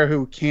somebody there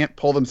who can't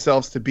pull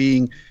themselves to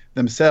being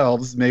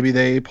themselves, maybe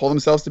they pull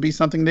themselves to be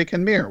something they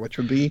can mirror, which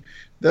would be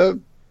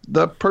the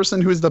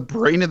person who's the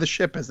brain of the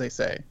ship, as they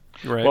say.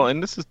 Right. Well,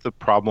 and this is the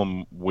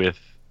problem with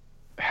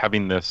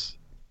having this.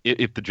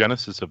 If the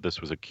genesis of this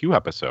was a Q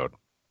episode,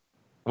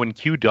 when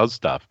Q does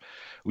stuff,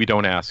 we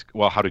don't ask,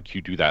 well, how did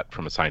Q do that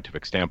from a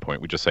scientific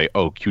standpoint? We just say,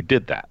 oh, Q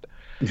did that.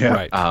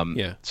 Yeah.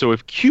 Right. So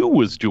if Q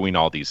was doing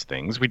all these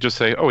things, we just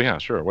say, oh, yeah,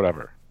 sure,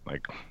 whatever.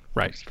 Like,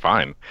 right.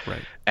 Fine.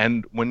 Right.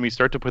 And when we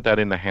start to put that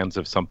in the hands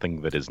of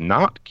something that is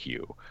not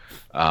Q,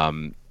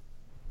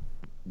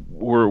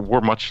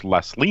 we're much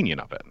less lenient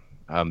of it.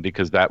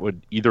 Because that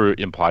would either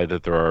imply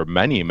that there are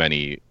many,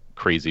 many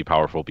crazy,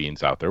 powerful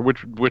beings out there,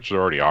 which there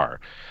already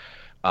are,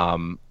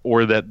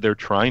 or that they're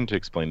trying to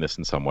explain this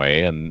in some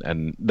way,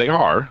 and they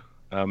are,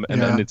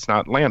 then it's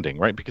not landing,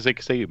 right? Because they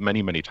say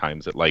many, many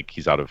times that like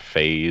he's out of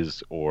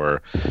phase,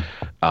 or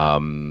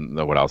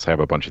what else? I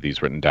have a bunch of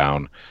these written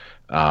down.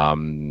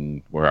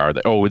 Where are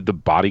they? Oh, the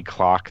body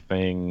clock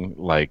thing,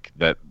 like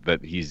that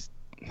he's,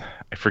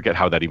 I forget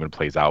how that even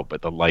plays out,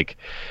 but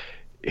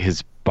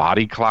his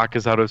body clock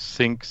is out of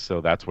sync,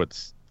 so that's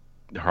what's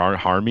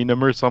harming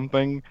him or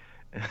something.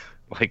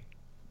 Like,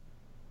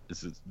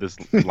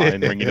 this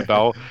line ringing a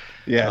bell.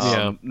 Yes.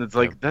 It's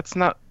like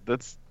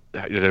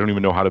I don't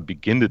even know how to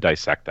begin to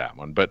dissect that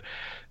one. But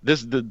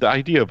the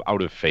idea of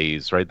out of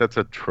phase, right? That's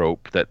a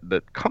trope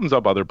that comes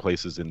up other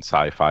places in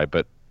sci-fi,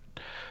 but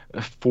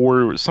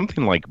for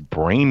something like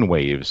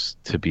brainwaves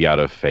to be out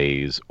of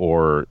phase,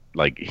 or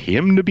like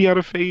him to be out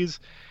of phase,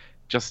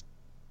 just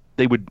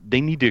they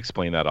need to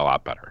explain that a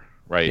lot better,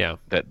 right? Yeah.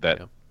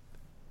 That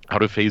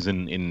out of phase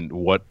in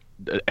what,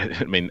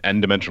 I mean,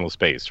 n-dimensional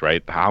space,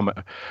 right?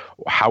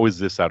 How is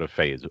this out of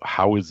phase?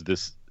 How is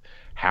this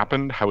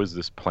happened? How is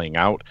this playing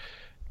out?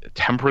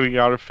 Temporarily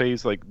out of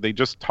phase? Like, they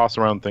just toss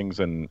around things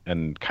and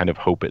kind of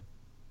hope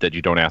that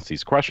you don't ask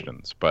these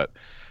questions. But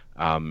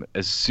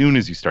as soon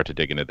as you start to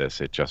dig into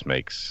this, it just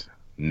makes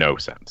no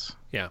sense.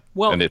 Yeah.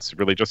 Well, and it's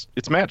really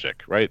it's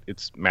magic, right?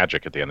 It's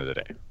magic at the end of the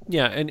day.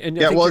 Yeah, and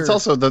yeah, well, it's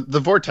also the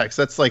vortex.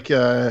 That's like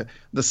the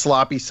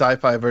sloppy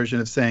sci-fi version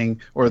of saying,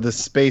 or the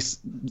space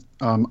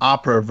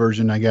opera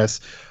version, I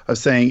guess, of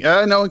saying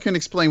no one can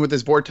explain what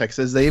this vortex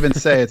is. They even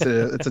say it's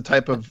a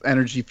type of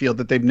energy field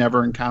that they've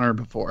never encountered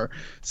before.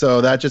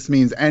 So that just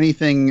means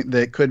anything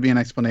that could be an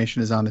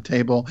explanation is on the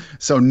table.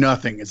 So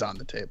nothing is on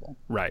the table.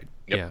 Right.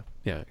 Yep.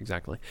 Yeah,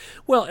 exactly.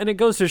 Well, and it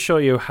goes to show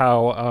you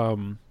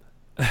how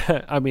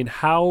I mean,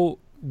 how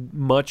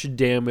much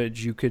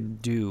damage you can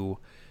do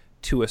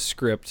to a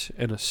script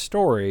and a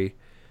story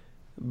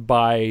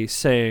by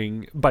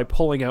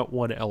pulling out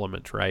one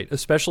element, right?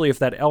 Especially if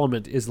that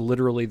element is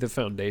literally the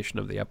foundation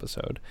of the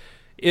episode.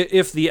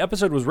 If the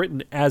episode was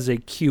written as a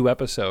Q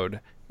episode,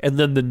 and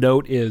then the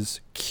note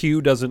is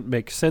Q doesn't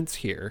make sense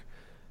here,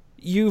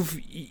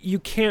 you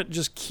can't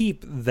just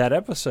keep that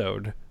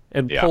episode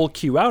and pull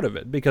Q out of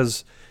it,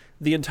 because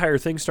the entire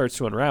thing starts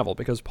to unravel.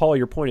 Because, Paul,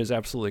 your point is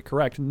absolutely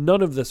correct.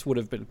 None of this would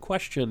have been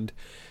questioned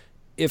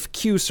if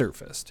Q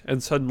surfaced,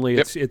 and suddenly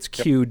it's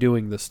Q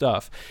doing the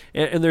stuff.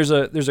 And there's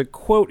a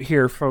quote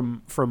here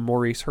from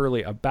Maurice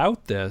Hurley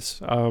about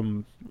this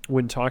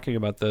when talking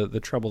about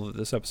the trouble that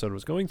this episode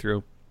was going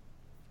through.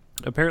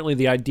 Apparently,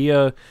 the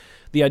idea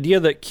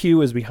that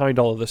Q is behind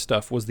all of this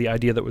stuff was the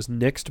idea that was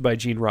nixed by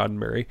Gene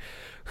Roddenberry.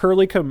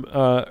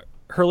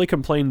 Hurley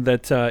complained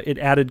that it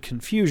added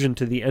confusion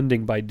to the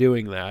ending by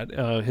doing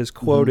that. His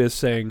quote is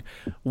saying,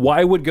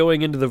 "Why would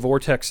going into the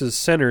vortex's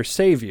center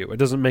save you? It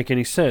doesn't make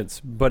any sense,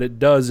 but it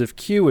does if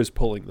Q is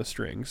pulling the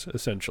strings,"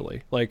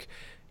 essentially. Like,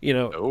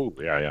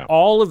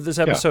 all of this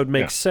episode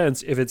makes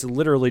sense if it's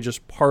literally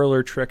just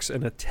parlor tricks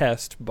and a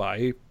test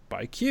by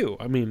Q.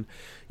 I mean,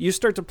 you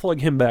start to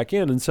plug him back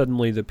in, and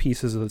suddenly the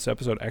pieces of this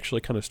episode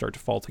actually kind of start to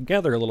fall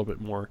together a little bit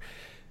more.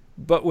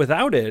 But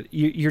without it,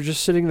 you're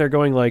just sitting there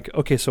going like,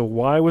 okay, so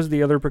why was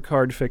the other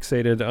Picard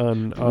fixated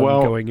on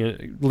going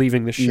in,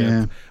 leaving the ship?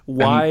 Yeah.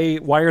 Why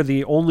are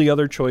the only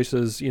other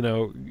choices,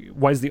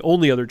 why is the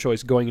only other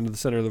choice going into the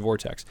center of the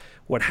vortex?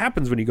 What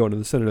happens when you go into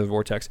the center of the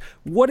vortex?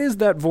 What is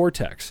that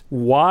vortex?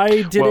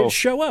 Why did it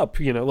show up?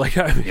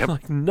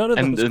 Like none of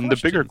those questions. And the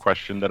bigger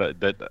question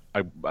that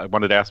I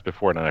wanted to ask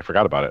before, and I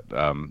forgot about it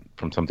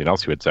from something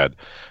else you had said,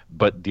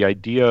 but the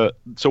idea,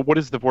 so what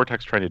is the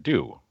vortex trying to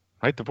do?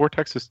 Right? The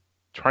vortex is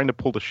trying to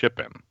pull the ship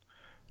in,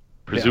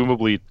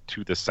 presumably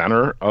to the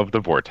center of the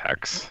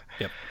vortex.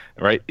 Yep.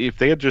 Right? If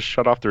they had just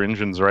shut off their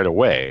engines right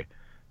away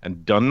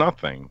and done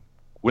nothing,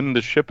 wouldn't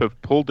the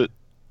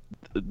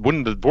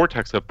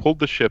vortex have pulled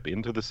the ship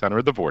into the center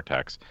of the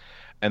vortex,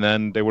 and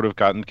then they would have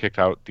gotten kicked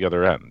out the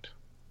other end?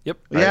 Yep.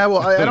 Right? Yeah,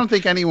 well, I don't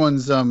think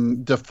anyone's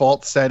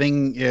default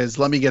setting is,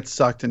 let me get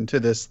sucked into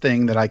this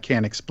thing that I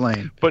can't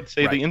explain. But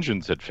say the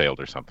engines had failed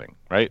or something,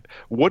 right?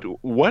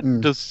 What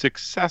does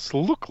success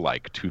look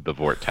like to the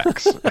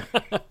vortex?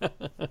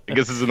 I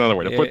guess is another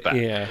way to put that.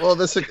 Yeah. Well,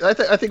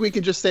 I think we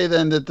could just say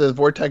then that the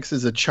vortex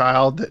is a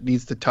child that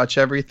needs to touch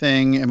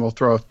everything and will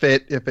throw a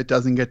fit if it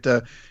doesn't get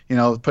to,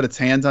 put its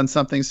hands on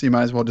something. So you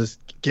might as well just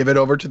give it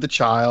over to the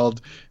child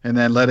and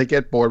then let it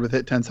get bored with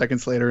it 10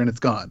 seconds later and it's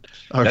gone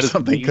or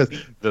something. Because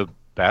the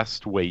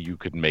best way you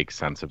could make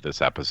sense of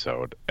this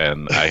episode,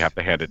 and I have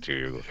to hand it to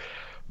you.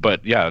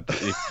 But yeah,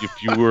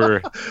 if you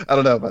were, I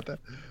don't know about that.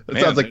 It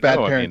sounds like bad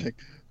parenting.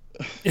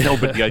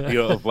 But the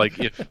idea of like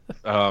if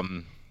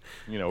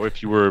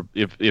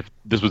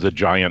this was a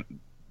giant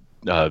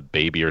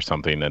baby or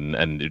something,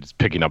 and it's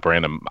picking up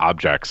random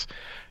objects,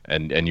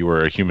 and you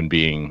were a human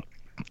being,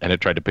 and it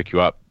tried to pick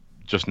you up,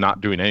 just not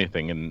doing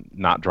anything and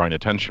not drawing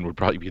attention would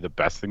probably be the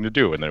best thing to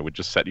do, and then it would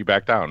just set you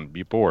back down and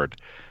be bored.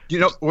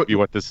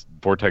 What this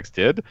vortex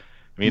did?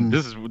 I mean,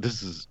 this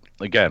is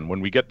again, when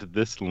we get to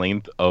this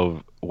length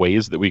of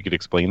ways that we could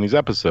explain these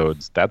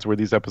episodes, that's where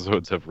these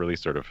episodes have really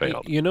sort of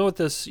failed. You know what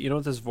this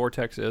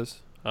vortex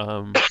is?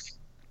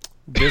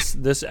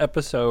 This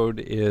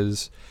episode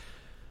is,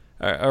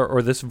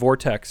 or this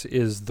vortex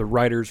is the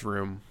writer's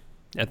room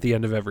at the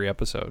end of every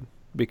episode,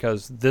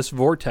 because this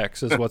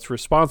vortex is what's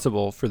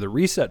responsible for the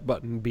reset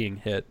button being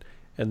hit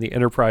and the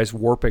Enterprise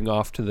warping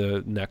off to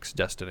the next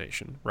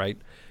destination, right?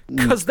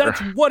 Because that's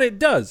what it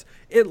does.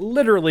 It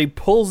literally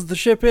pulls the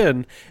ship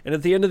in, and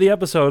at the end of the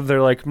episode,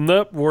 they're like,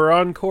 nope, we're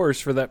on course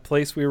for that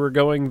place we were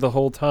going the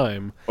whole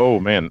time. Oh,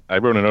 man. I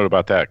wrote a note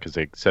about that because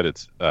they said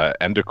it's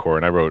Endicor,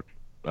 and I wrote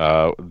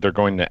they're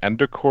going to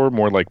Endicor,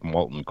 more like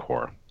Molten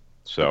Core.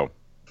 So...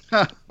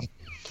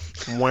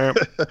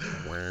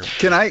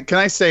 Can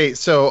I say,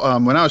 so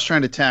when I was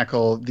trying to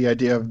tackle the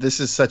idea of this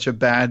is such a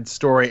bad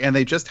story, and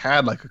they just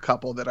had like a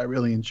couple that I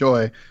really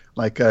enjoy,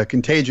 like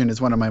Contagion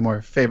is one of my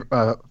more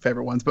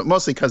favorite ones, but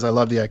mostly because I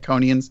love the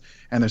Iconians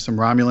and there's some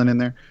Romulan in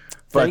there.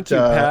 Thank you,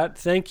 Pat.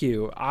 Thank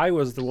you. I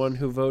was the one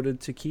who voted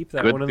to keep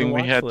that one on the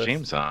watch list. Good thing we had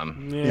James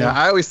on. Yeah,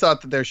 I always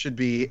thought that there should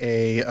be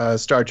a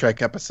Star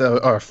Trek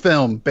episode or a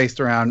film based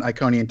around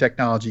Iconian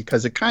technology,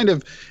 because it kind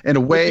of, in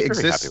a way,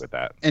 exists with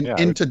that. And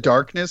Into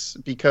Darkness,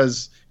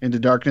 because Into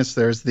Darkness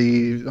there's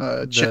they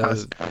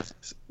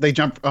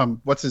jump,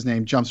 what's his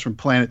name, jumps from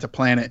planet to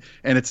planet,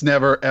 and it's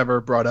never, ever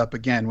brought up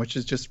again, which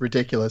is just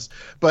ridiculous.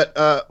 But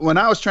when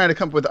I was trying to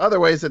come up with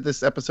other ways that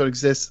this episode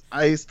exists,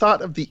 I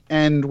thought of the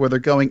end where they're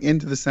going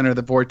into the center of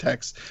the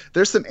vortex.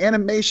 There's some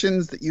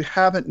animations that you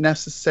haven't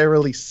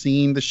necessarily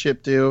seen the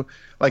ship do.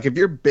 Like if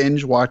you're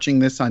binge watching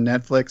this on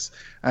Netflix,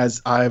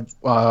 as I've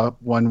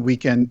one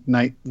weekend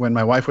night when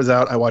my wife was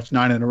out, I watched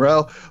 9 in a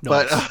row.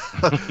 Nice.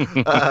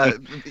 But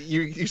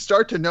you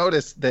start to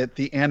notice that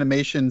the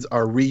animations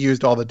are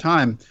reused all the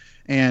time,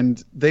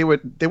 and they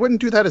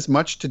wouldn't do that as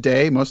much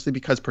today, mostly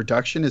because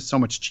production is so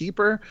much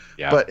cheaper.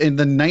 Yeah. But in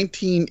the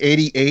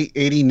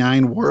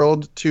 1988-89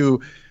 world, to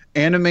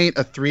animate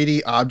a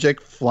 3D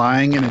object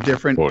flying in a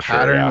different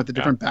pattern with a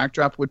different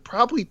backdrop would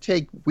probably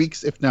take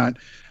weeks, if not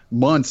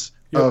months,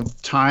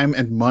 of time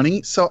and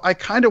money. So I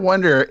kind of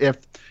wonder if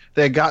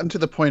they had gotten to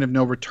the point of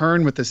no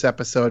return with this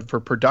episode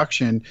for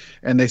production,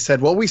 and they said,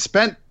 well, we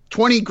spent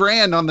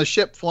 $20,000 on the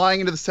ship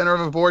flying into the center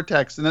of a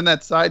vortex, and then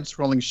that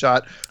side-scrolling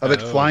shot of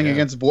it flying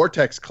against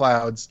vortex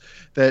clouds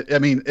that, I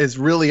mean, is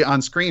really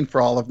on screen for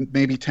all of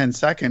maybe 10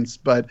 seconds,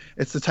 but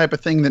it's the type of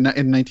thing that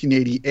in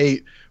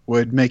 1988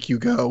 would make you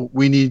go,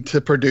 we need to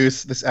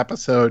produce this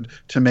episode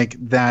to make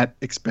that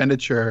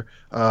expenditure,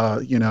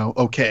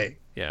 okay.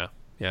 Yeah.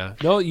 Yeah.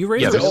 No, you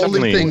raised the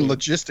only thing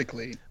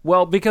logistically.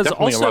 Well, because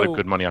definitely also a lot of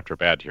good money after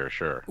bad here,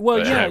 sure. Well,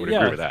 but I would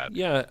agree with that.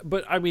 Yeah,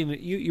 but I mean,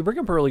 you bring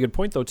up a really good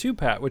point though too,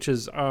 Pat, which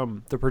is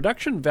the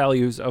production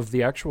values of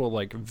the actual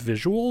like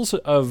visuals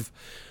of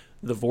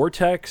the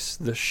vortex,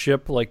 the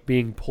ship like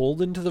being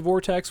pulled into the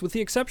vortex, with the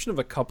exception of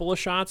a couple of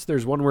shots.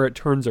 There's one where it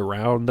turns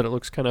around that it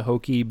looks kind of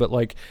hokey, but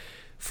like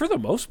for the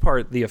most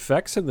part, the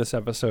effects in this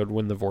episode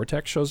when the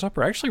vortex shows up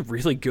are actually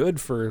really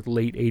good for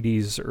late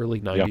 80s, early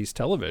 90s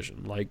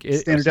television. Like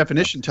standard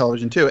definition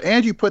television too.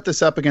 And you put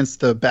this up against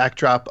the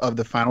backdrop of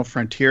the Final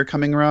Frontier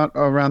coming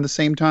around the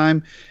same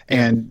time.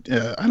 And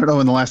I don't know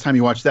when the last time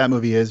you watched that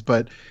movie is,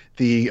 but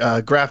the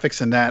graphics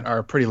in that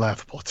are pretty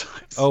laughable at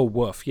times. Oh,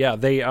 woof. Yeah,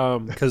 they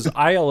because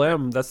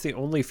ILM, that's the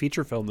only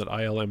feature film that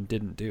ILM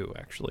didn't do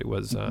actually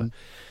was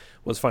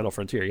Final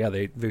Frontier. Yeah,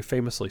 they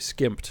famously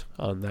skimped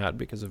on that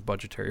because of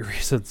budgetary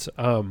reasons.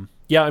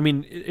 Yeah, I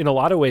mean, in a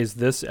lot of ways,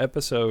 this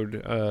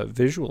episode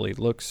visually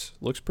looks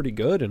pretty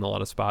good in a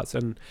lot of spots.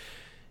 And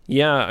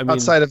yeah, I mean,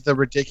 outside of the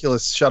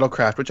ridiculous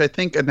shuttlecraft, which I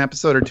think an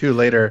episode or two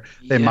later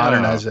they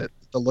modernize it.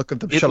 The look of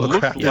the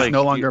shuttlecraft is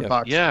no longer a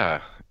box.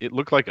 Yeah, it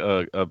looked like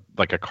a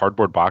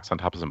cardboard box on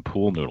top of some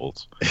pool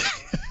noodles.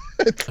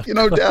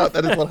 No doubt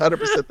that is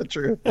 100% the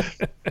truth.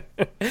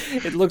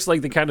 It looks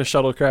like the kind of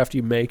shuttlecraft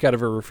you make out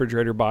of a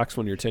refrigerator box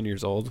when you're 10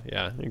 years old.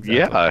 Yeah,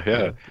 exactly.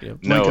 Yeah.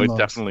 No, it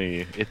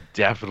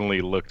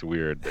definitely looked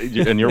weird.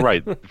 And you're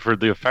right. For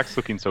the effects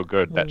looking so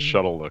good, that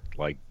shuttle looked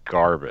like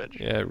garbage.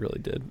 Yeah, it really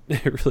did.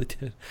 It really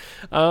did.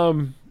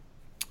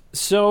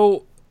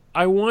 So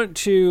I want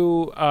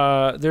to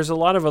there's a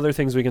lot of other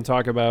things we can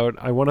talk about.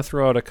 I want to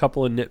throw out a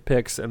couple of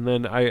nitpicks, and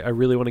then I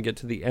really want to get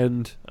to the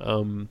end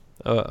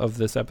of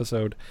this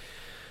episode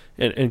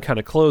and kind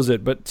of close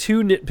it. But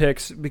 2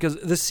 nitpicks, because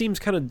this seems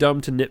kind of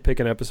dumb to nitpick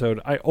an episode.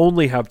 I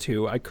only have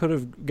 2. I could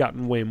have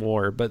gotten way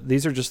more, but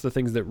these are just the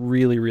things that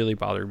really, really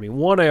bothered me.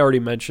 One I already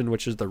mentioned,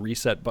 which is the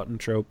reset button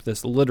trope.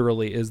 This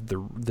literally is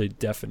the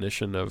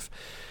definition of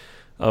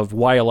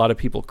why a lot of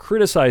people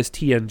criticize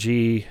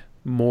TNG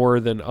more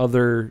than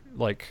other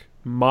like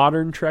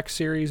modern Trek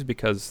series,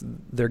 because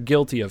they're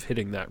guilty of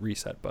hitting that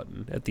reset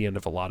button at the end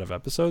of a lot of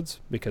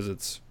episodes because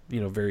it's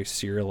very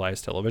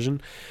serialized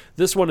television.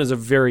 This one is a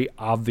very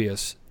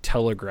obvious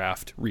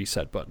telegraphed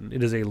reset button.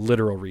 It is a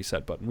literal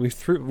reset button.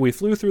 We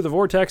flew through the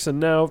vortex and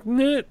now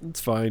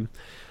it's fine.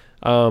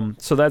 So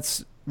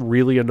that's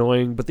really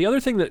annoying. But the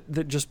other thing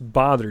that just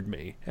bothered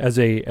me as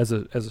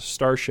a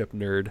Starship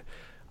nerd,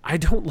 I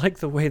don't like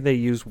the way they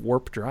use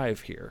warp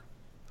drive here.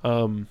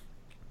 And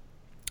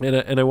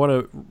I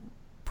want to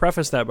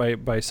preface that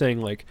by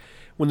saying, like,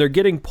 when they're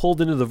getting pulled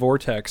into the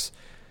vortex,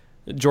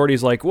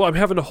 Geordi's like, well, I'm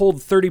having to hold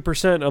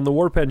 30% on the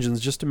warp engines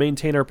just to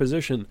maintain our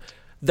position.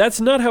 That's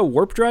not how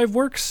warp drive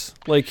works.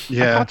 Like, I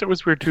thought it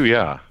was weird too.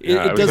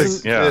 It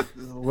doesn't.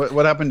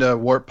 What happened to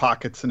warp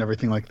pockets and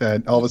everything like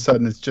that? All of a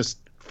sudden, it's just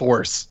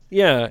force.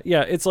 Yeah.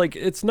 It's like,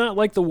 it's not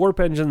like the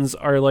warp engines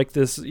are like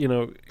this,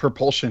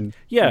 propulsion.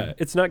 Yeah,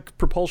 it's not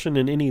propulsion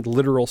in any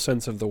literal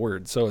sense of the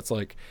word. So it's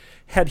like,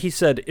 had he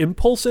said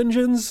impulse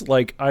engines,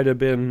 like I'd have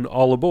been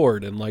all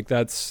aboard, and like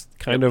that's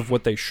kind of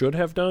what they should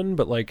have done.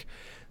 But like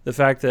the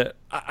fact that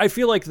I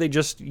feel like they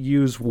just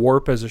use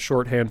warp as a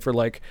shorthand for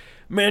like,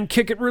 man,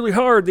 kick it really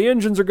hard, the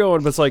engines are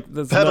going. But it's like,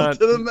 that's pedal not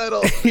to the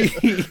metal.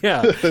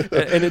 Yeah,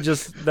 and it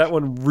just, that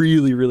one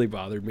really, really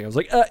bothered me. I was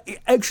like,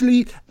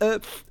 actually,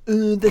 that's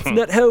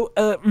not how.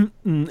 And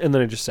then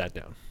I just sat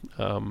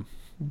down.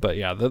 But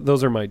yeah,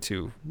 those are my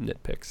two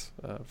nitpicks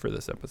for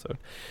this episode.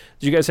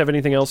 Did you guys have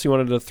anything else you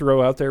wanted to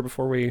throw out there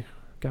before we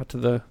got to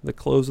the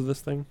close of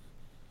this thing?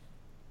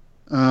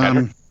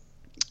 I've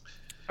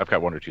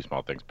got one or two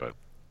small things, but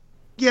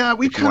yeah,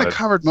 we kind of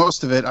covered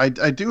most of it. I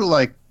do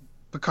like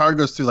Picard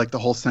goes through like the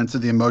whole sense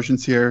of the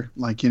emotions here,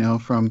 like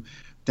from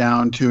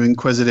down to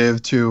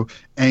inquisitive to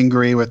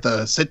angry with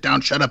the sit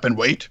down, shut up, and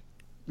wait,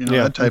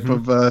 that type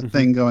of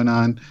thing going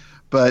on.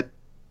 But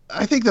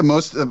I think the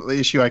most of the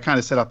issue I kind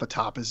of said off the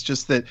top is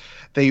just that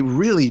they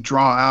really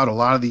draw out a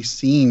lot of these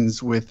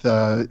scenes with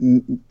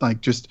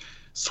like just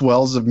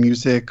swells of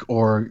music,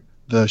 or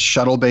the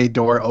shuttle bay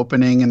door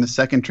opening and the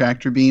second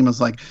tractor beam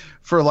is like,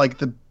 for like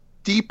the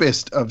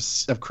deepest of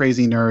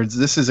crazy nerds,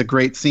 this is a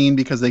great scene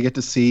because they get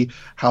to see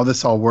how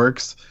this all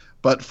works.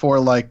 But for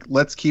like,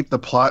 let's keep the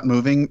plot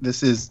moving,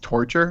 this is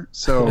torture.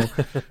 So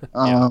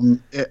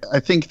I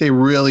think they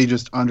really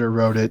just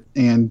underwrote it,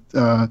 and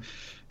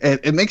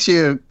it makes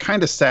you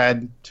kind of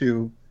sad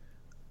to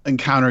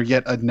encounter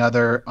yet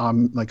another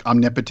like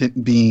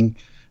omnipotent being.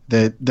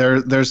 That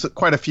there's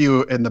quite a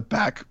few in the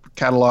back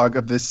catalog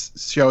of this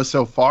show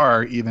so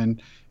far,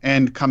 even,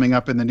 and coming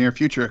up in the near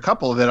future. A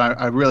couple that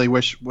I really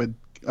wish would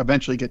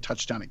eventually get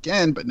touched on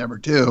again, but never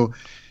do.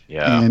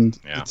 Yeah, and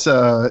it's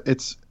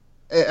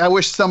I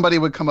wish somebody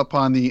would come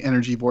upon the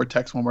energy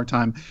vortex one more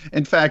time.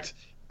 In fact,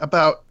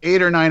 about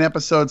 8 or 9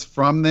 episodes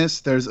from this,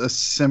 there's a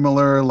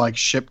similar like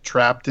ship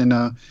trapped in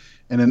an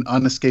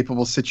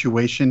unescapable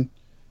situation,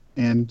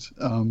 and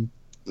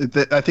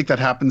I think that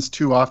happens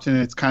too often.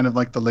 It's kind of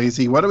like the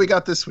lazy, what do we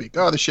got this week?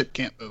 Oh, the ship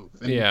can't move.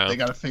 And they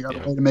got to figure out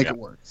a way to make it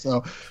work.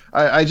 So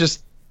I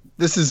just,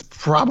 this is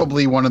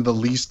probably one of the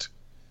least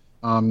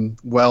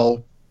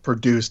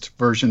well-produced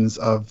versions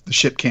of the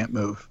ship can't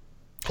move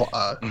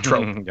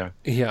trope.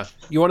 Yeah.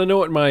 You want to know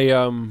what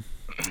my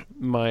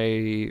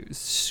my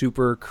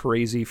super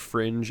crazy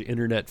fringe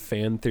internet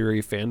fan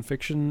theory fan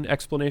fiction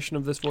explanation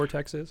of this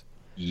vortex is?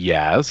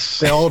 Yes.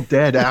 They're all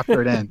dead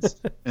after it ends.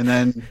 And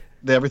then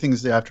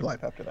everything's the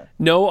afterlife after that.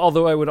 No,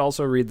 although I would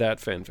also read that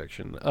fan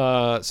fiction.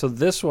 So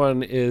this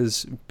one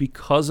is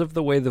because of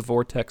the way the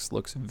vortex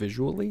looks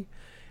visually,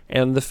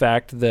 and the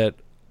fact that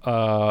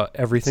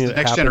everything that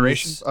Next happens...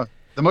 Generation?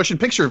 The motion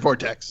picture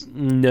vortex.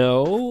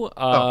 No,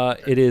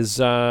 it is.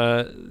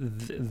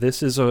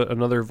 This is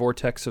another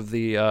vortex of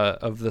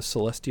the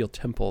Celestial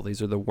Temple.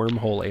 These are the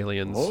wormhole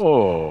aliens.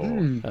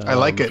 I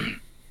like it.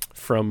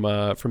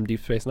 From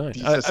Deep Space Nine.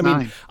 I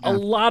mean, a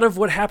lot of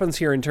what happens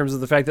here in terms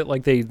of the fact that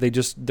like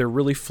they're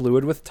really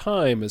fluid with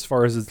time as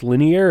far as its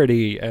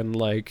linearity, and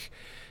like,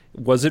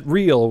 was it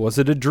real? Was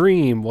it a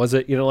dream? Was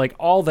it, like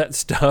all that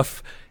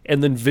stuff?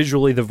 And then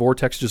visually, the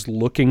vortex just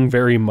looking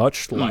very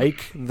much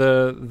like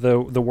the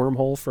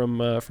wormhole from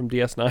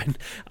DS9.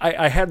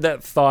 I had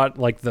that thought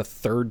like the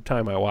third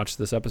time I watched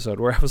this episode,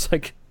 where I was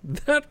like,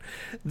 that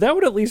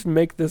would at least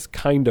make this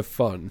kind of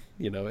fun.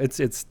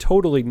 It's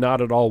totally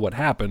not at all what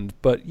happened,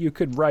 but you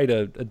could write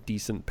a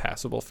decent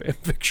passable fan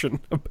fiction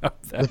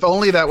about that. If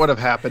only that would have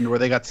happened, where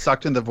they got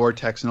sucked in the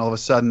vortex and all of a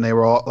sudden they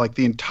were all like,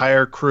 the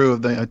entire crew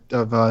of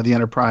the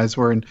Enterprise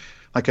were in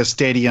like a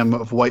stadium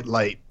of white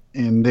light,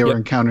 and they were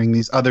encountering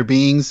these other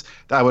beings.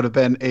 That would have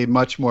been a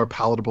much more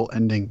palatable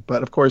ending.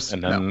 But of course,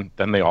 and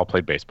then they all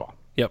played baseball.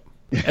 Yep.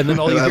 And then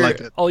all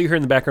you hear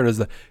in the background is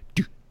the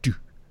do do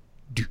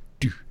do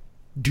do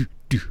do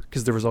do,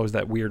 because there was always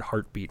that weird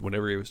heartbeat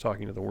whenever he was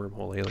talking to the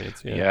wormhole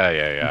aliens. Yeah.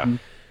 Mm-hmm.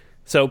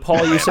 So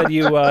Paul, you said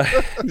you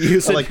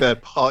said I like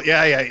that, Paul.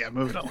 Yeah.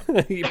 Moving on.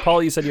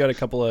 Paul, you said you had a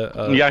couple of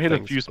I had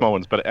a few small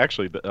ones, but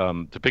actually, to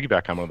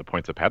piggyback on one of the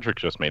points that Patrick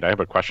just made, I have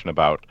a question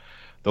about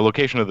the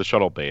location of the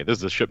shuttle bay. This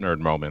is a ship nerd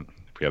moment.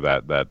 If we have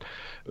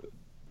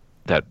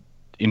that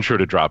intro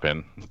to drop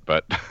in,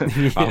 but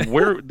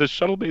where the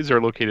shuttle bays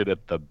are located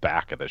at the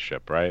back of the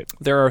ship, right?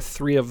 There are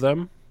 3 of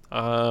them.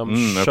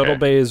 Shuttle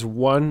bays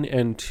 1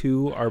 and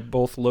 2 are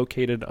both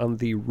located on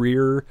the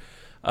rear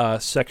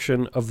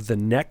section of the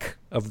neck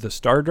of the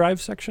star drive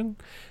section.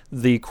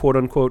 The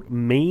quote-unquote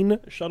main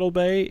shuttle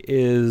bay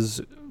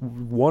is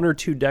 1 or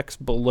 2 decks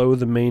below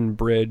the main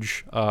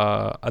bridge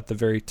at the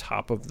very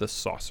top of the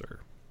saucer.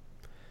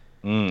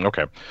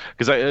 Okay,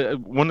 because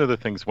one of the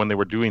things when they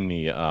were doing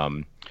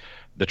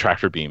the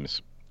tractor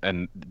beams,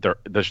 and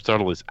the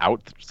shuttle is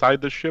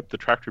outside the ship, the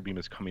tractor beam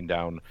is coming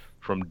down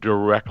from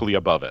directly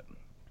above it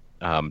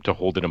to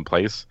hold it in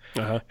place.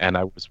 And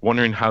I was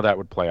wondering how that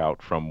would play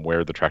out from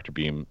where the tractor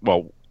beam,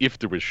 well, if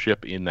there was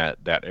ship in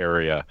that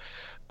area,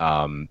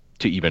 to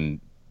even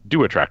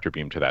do a tractor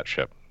beam to that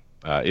ship.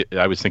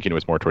 I was thinking it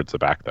was more towards the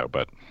back though,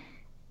 but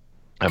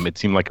it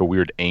seemed like a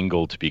weird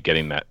angle to be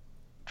getting that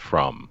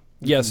from.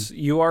 Yes,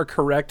 you are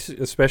correct,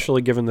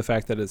 especially given the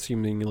fact that it's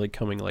seemingly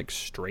coming like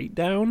straight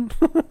down.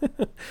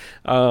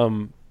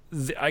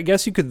 I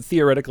guess you could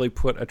theoretically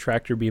put a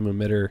tractor beam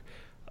emitter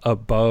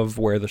above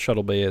where the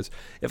shuttle bay is.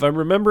 If I'm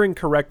remembering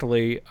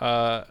correctly,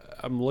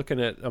 I'm looking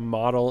at a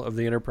model of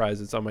the Enterprise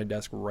that's on my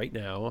desk right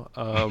now.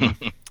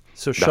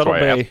 So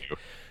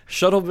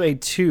Shuttle Bay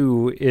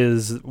 2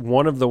 is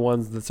one of the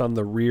ones that's on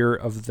the rear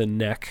of the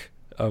neck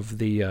of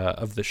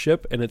the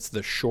ship, and it's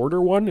the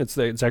shorter one. It's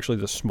actually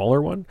the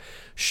smaller one.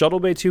 Shuttle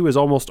Bay 2 is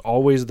almost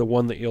always the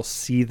one that you'll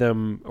see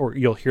them or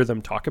you'll hear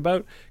them talk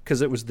about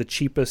because it was the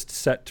cheapest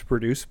set to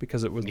produce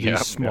because it was the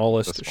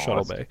smallest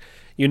shuttle bay.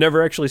 You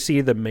never actually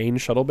see the main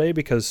shuttle bay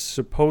because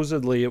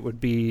supposedly it would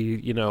be,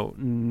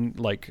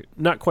 like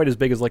not quite as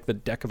big as like the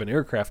deck of an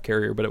aircraft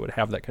carrier, but it would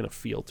have that kind of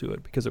feel to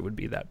it because it would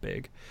be that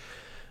big.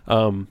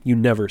 You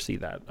never see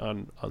that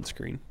on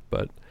screen,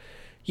 but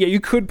yeah,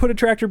 you could put a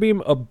tractor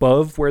beam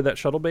above where that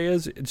shuttle bay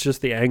is. It's just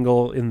the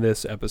angle in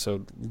this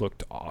episode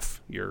looked off.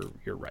 You're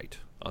right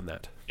on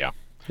that. Yeah,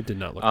 it did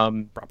not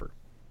look proper.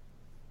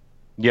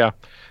 Yeah,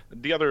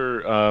 the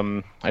other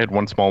I had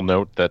one small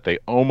note that they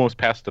almost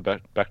passed the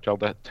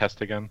Bechdel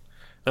test again.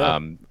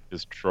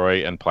 Is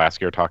Troy and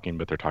Pulaski are talking,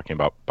 but they're talking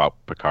about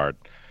Picard.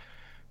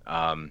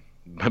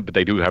 But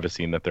they do have a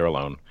scene that they're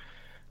alone.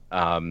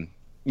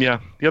 Yeah,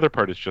 the other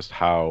part is just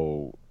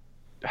how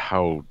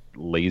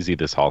lazy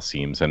this all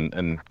seems, and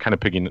kind of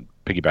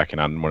piggybacking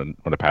on one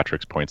of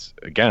Patrick's points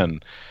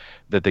again,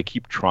 that they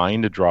keep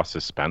trying to draw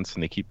suspense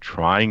and they keep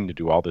trying to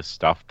do all this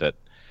stuff that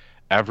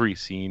every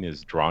scene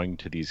is drawing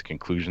to these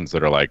conclusions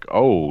that are like,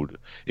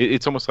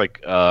 it's almost like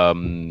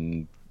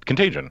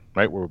Contagion,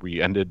 right, where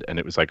we ended and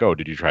it was like,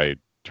 did you try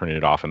turning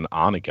it off and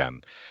on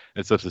again?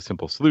 It's such a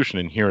simple solution.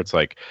 And here it's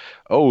like,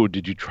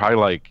 did you try,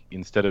 like,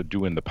 instead of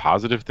doing the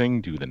positive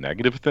thing, do the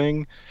negative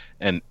thing?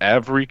 And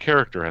every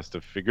character has to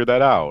figure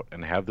that out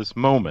and have this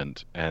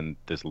moment and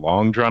this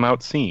long drawn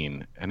out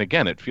scene. And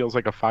again, it feels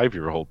like a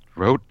 5-year-old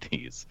wrote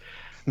these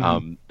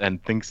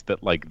and thinks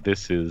that like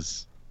this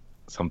is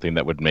something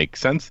that would make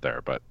sense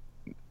there. But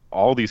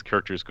all these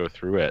characters go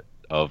through it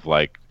of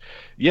like,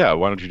 why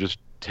don't you just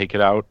take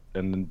it out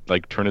and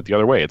like turn it the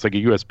other way? It's like a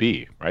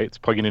USB, right? It's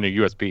plugging in a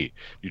USB.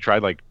 You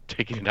tried like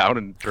taking it out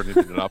and turning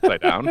it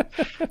upside down.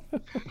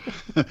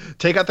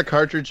 Take out the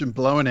cartridge and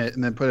blowing it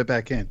and then put it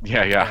back in.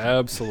 Yeah,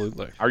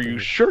 absolutely. Are you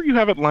sure you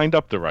have it lined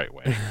up the right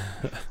way?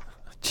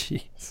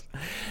 Jeez.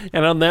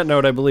 And on that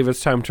note, I believe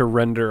it's time to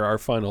render our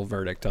final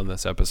verdict on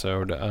this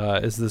episode.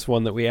 Is this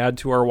one that we add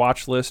to our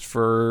watch list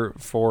for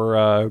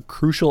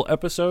crucial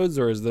episodes,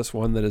 or is this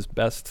one that is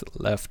best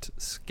left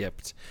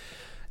skipped?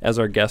 As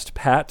our guest,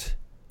 Pat,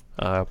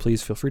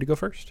 please feel free to go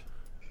first.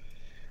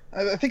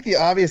 I think the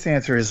obvious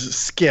answer is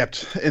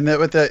skipped. And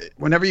that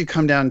whenever you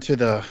come down to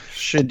the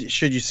should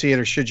you see it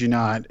or should you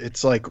not,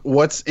 it's like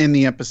what's in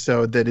the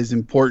episode that is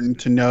important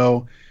to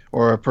know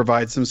or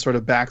provide some sort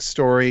of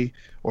backstory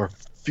or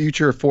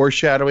future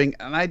foreshadowing.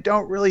 And I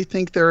don't really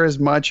think there is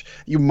much.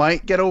 You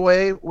might get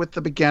away with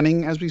the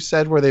beginning, as we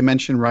said, where they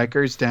mention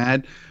Riker's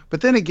dad.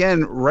 But then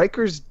again,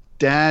 Riker's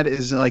dad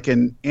is like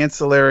an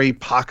ancillary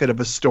pocket of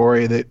a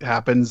story that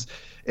happens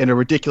in a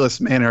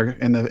ridiculous manner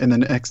in the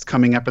next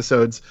coming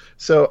episodes.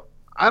 So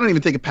I don't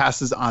even think it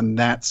passes on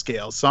that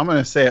scale. So I'm going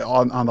to say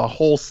on the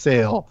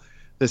wholesale,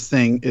 this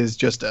thing is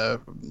just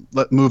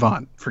move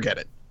on, forget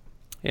it.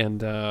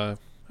 And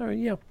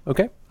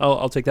okay,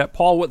 I'll take that.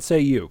 Paul, what say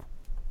you?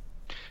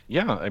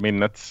 Yeah, I mean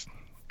that's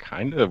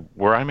kind of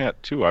where I'm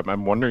at too.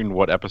 I'm wondering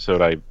what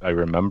episode I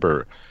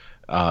remember,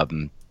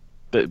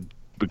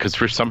 because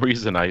for some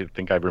reason I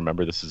think I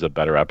remember this is a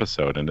better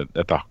episode, and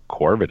at the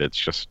core of it, it's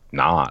just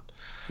not.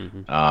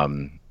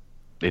 Mm-hmm.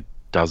 It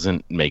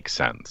doesn't make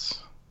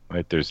sense.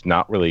 Right? There's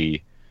not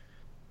really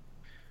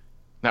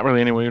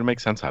any way to make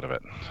sense out of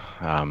it,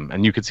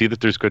 and you could see that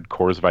there's good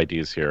cores of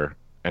ideas here,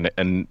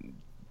 and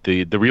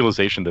the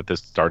realization that this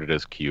started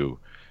as Q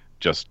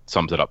just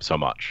sums it up so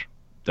much.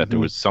 That there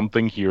was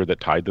something here that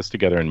tied this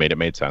together and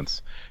made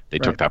sense. They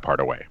took that part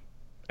away,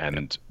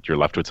 and you're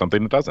left with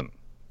something that doesn't.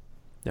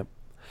 Yep.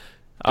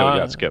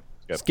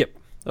 Skip.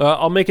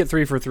 I'll make it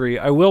 3 for 3.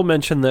 I will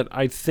mention that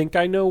I think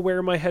I know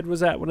where my head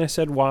was at when I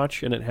said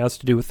watch, and it has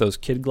to do with those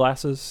kid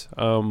glasses.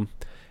 And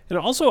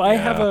also, I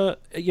have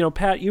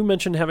Pat, you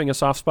mentioned having a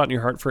soft spot in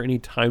your heart for any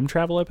time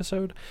travel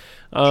episode.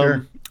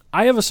 Sure.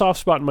 I have a soft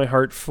spot in my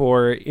heart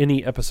for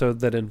any episode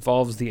that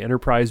involves the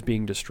Enterprise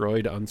being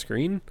destroyed on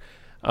screen.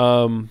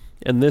 And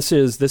this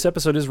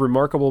episode is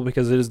remarkable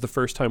because it is the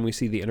first time we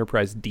see the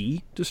Enterprise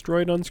D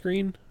destroyed on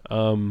screen.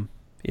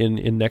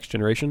 In Next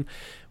Generation.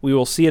 We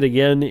will see it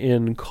again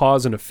in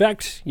Cause and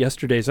Effect,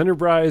 Yesterday's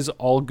Enterprise,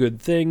 All Good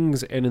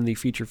Things, and in the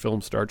feature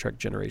film Star Trek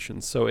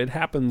Generations. So it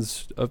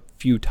happens a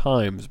few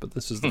times, but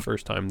this is the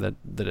first time that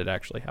it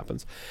actually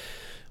happens.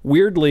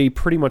 Weirdly,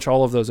 pretty much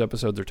all of those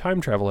episodes are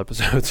time travel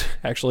episodes.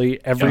 Actually,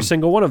 every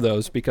single one of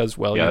those, because,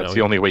 that's the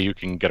only way you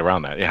can get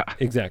around that, yeah.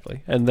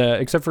 Exactly. And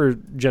except for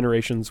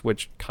Generations,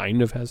 which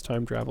kind of has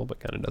time travel, but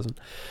kind of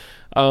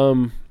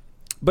doesn't.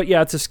 But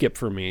yeah, it's a skip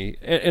for me.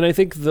 And I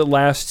think the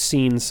last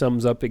scene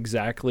sums up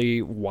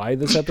exactly why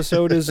this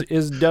episode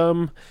is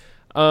dumb.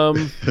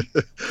 When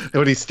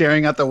he's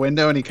staring out the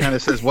window and he kind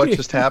of says, what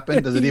just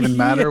happened? Does it even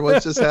matter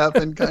what just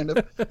happened? Kind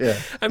of. Yeah.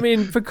 I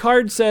mean,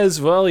 Picard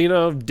says,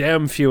 well,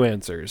 damn few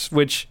answers,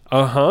 which,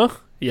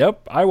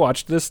 yep, I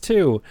watched this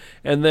too.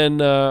 And then,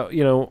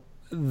 the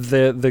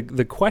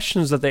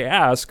questions that they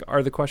ask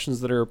are the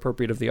questions that are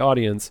appropriate of the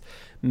audience.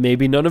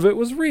 Maybe none of it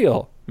was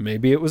real.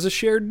 Maybe it was a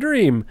shared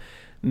dream.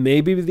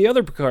 Maybe the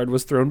other Picard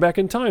was thrown back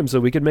in time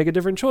so we could make a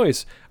different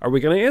choice. Are we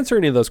going to answer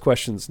any of those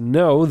questions?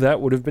 No, that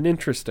would have been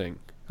interesting.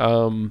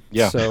 And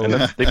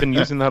they've been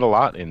using that a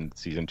lot in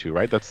season 2,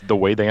 right? That's the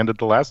way they ended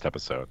the last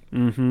episode.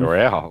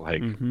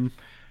 Mm-hmm.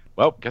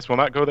 Well, guess we'll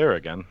not go there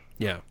again.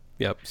 Yeah.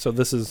 Yep. So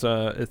this is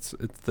it's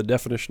the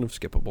definition of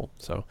skippable.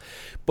 So,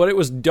 but it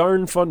was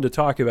darn fun to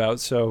talk about.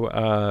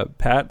 So,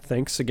 Pat,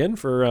 thanks again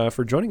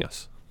for joining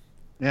us.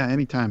 Yeah,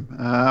 anytime.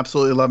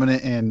 Absolutely loving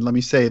it. And let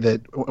me say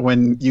that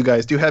when you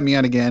guys do have me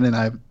on again, and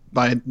I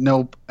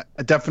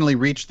definitely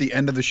reached the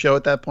end of the show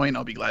at that point,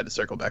 I'll be glad to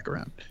circle back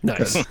around.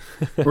 Nice.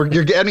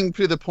 You're getting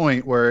to the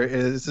point where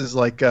this is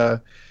like,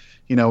 where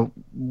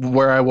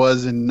I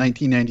was in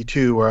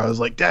 1992, where I was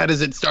like, Dad,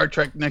 is it Star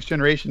Trek Next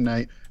Generation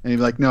night? And he'd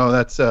be like, no,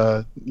 that's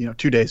 2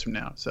 days from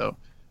now. So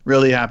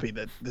really happy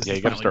that this is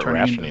finally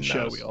turning into the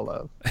show we all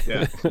love.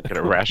 Yeah,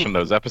 gotta ration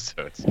those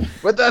episodes.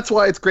 But that's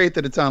why it's great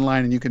that it's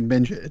online and you can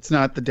binge it. It's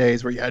not the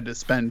days where you had to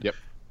spend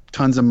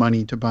tons of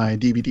money to buy a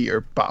DVD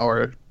or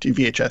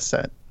VHS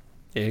set.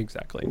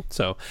 Exactly.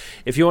 So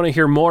if you want to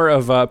hear more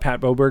of Pat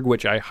Boberg,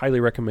 which I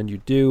highly recommend you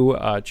do,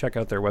 check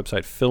out their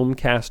website,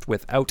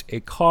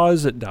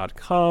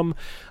 filmcastwithoutacause.com.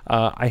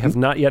 I have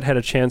not yet had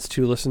a chance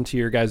to listen to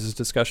your guys'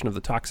 discussion of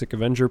The Toxic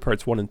Avenger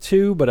parts 1 and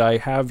 2, but I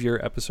have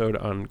your episode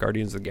on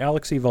Guardians of the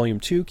Galaxy Volume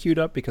 2 queued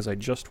up because I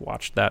just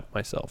watched that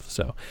myself.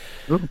 So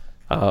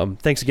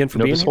thanks again for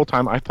being here. This whole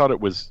time I thought it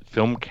was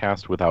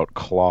Filmcast Without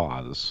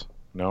Claws.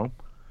 No?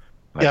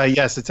 Yeah,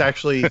 yes, it's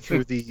actually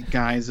through the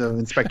guise of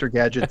Inspector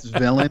Gadget's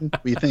villain.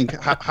 We think,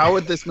 how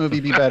would this movie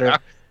be better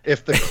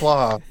if the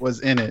Claw was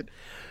in it?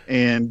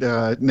 And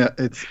no,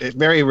 it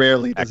very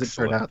rarely does it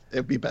turn out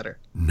it'd be better.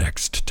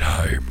 Next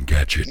time,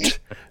 Gadget.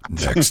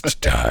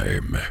 Next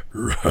time.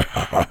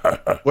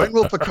 When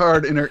will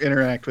Picard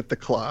interact with the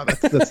Claw?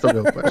 That's the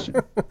real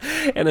question.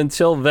 And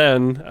until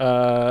then,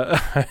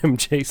 I'm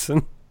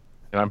Jason.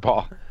 And I'm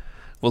Paul.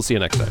 We'll see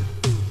you next time.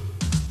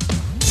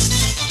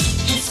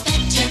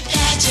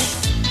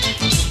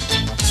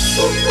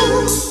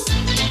 Ooh.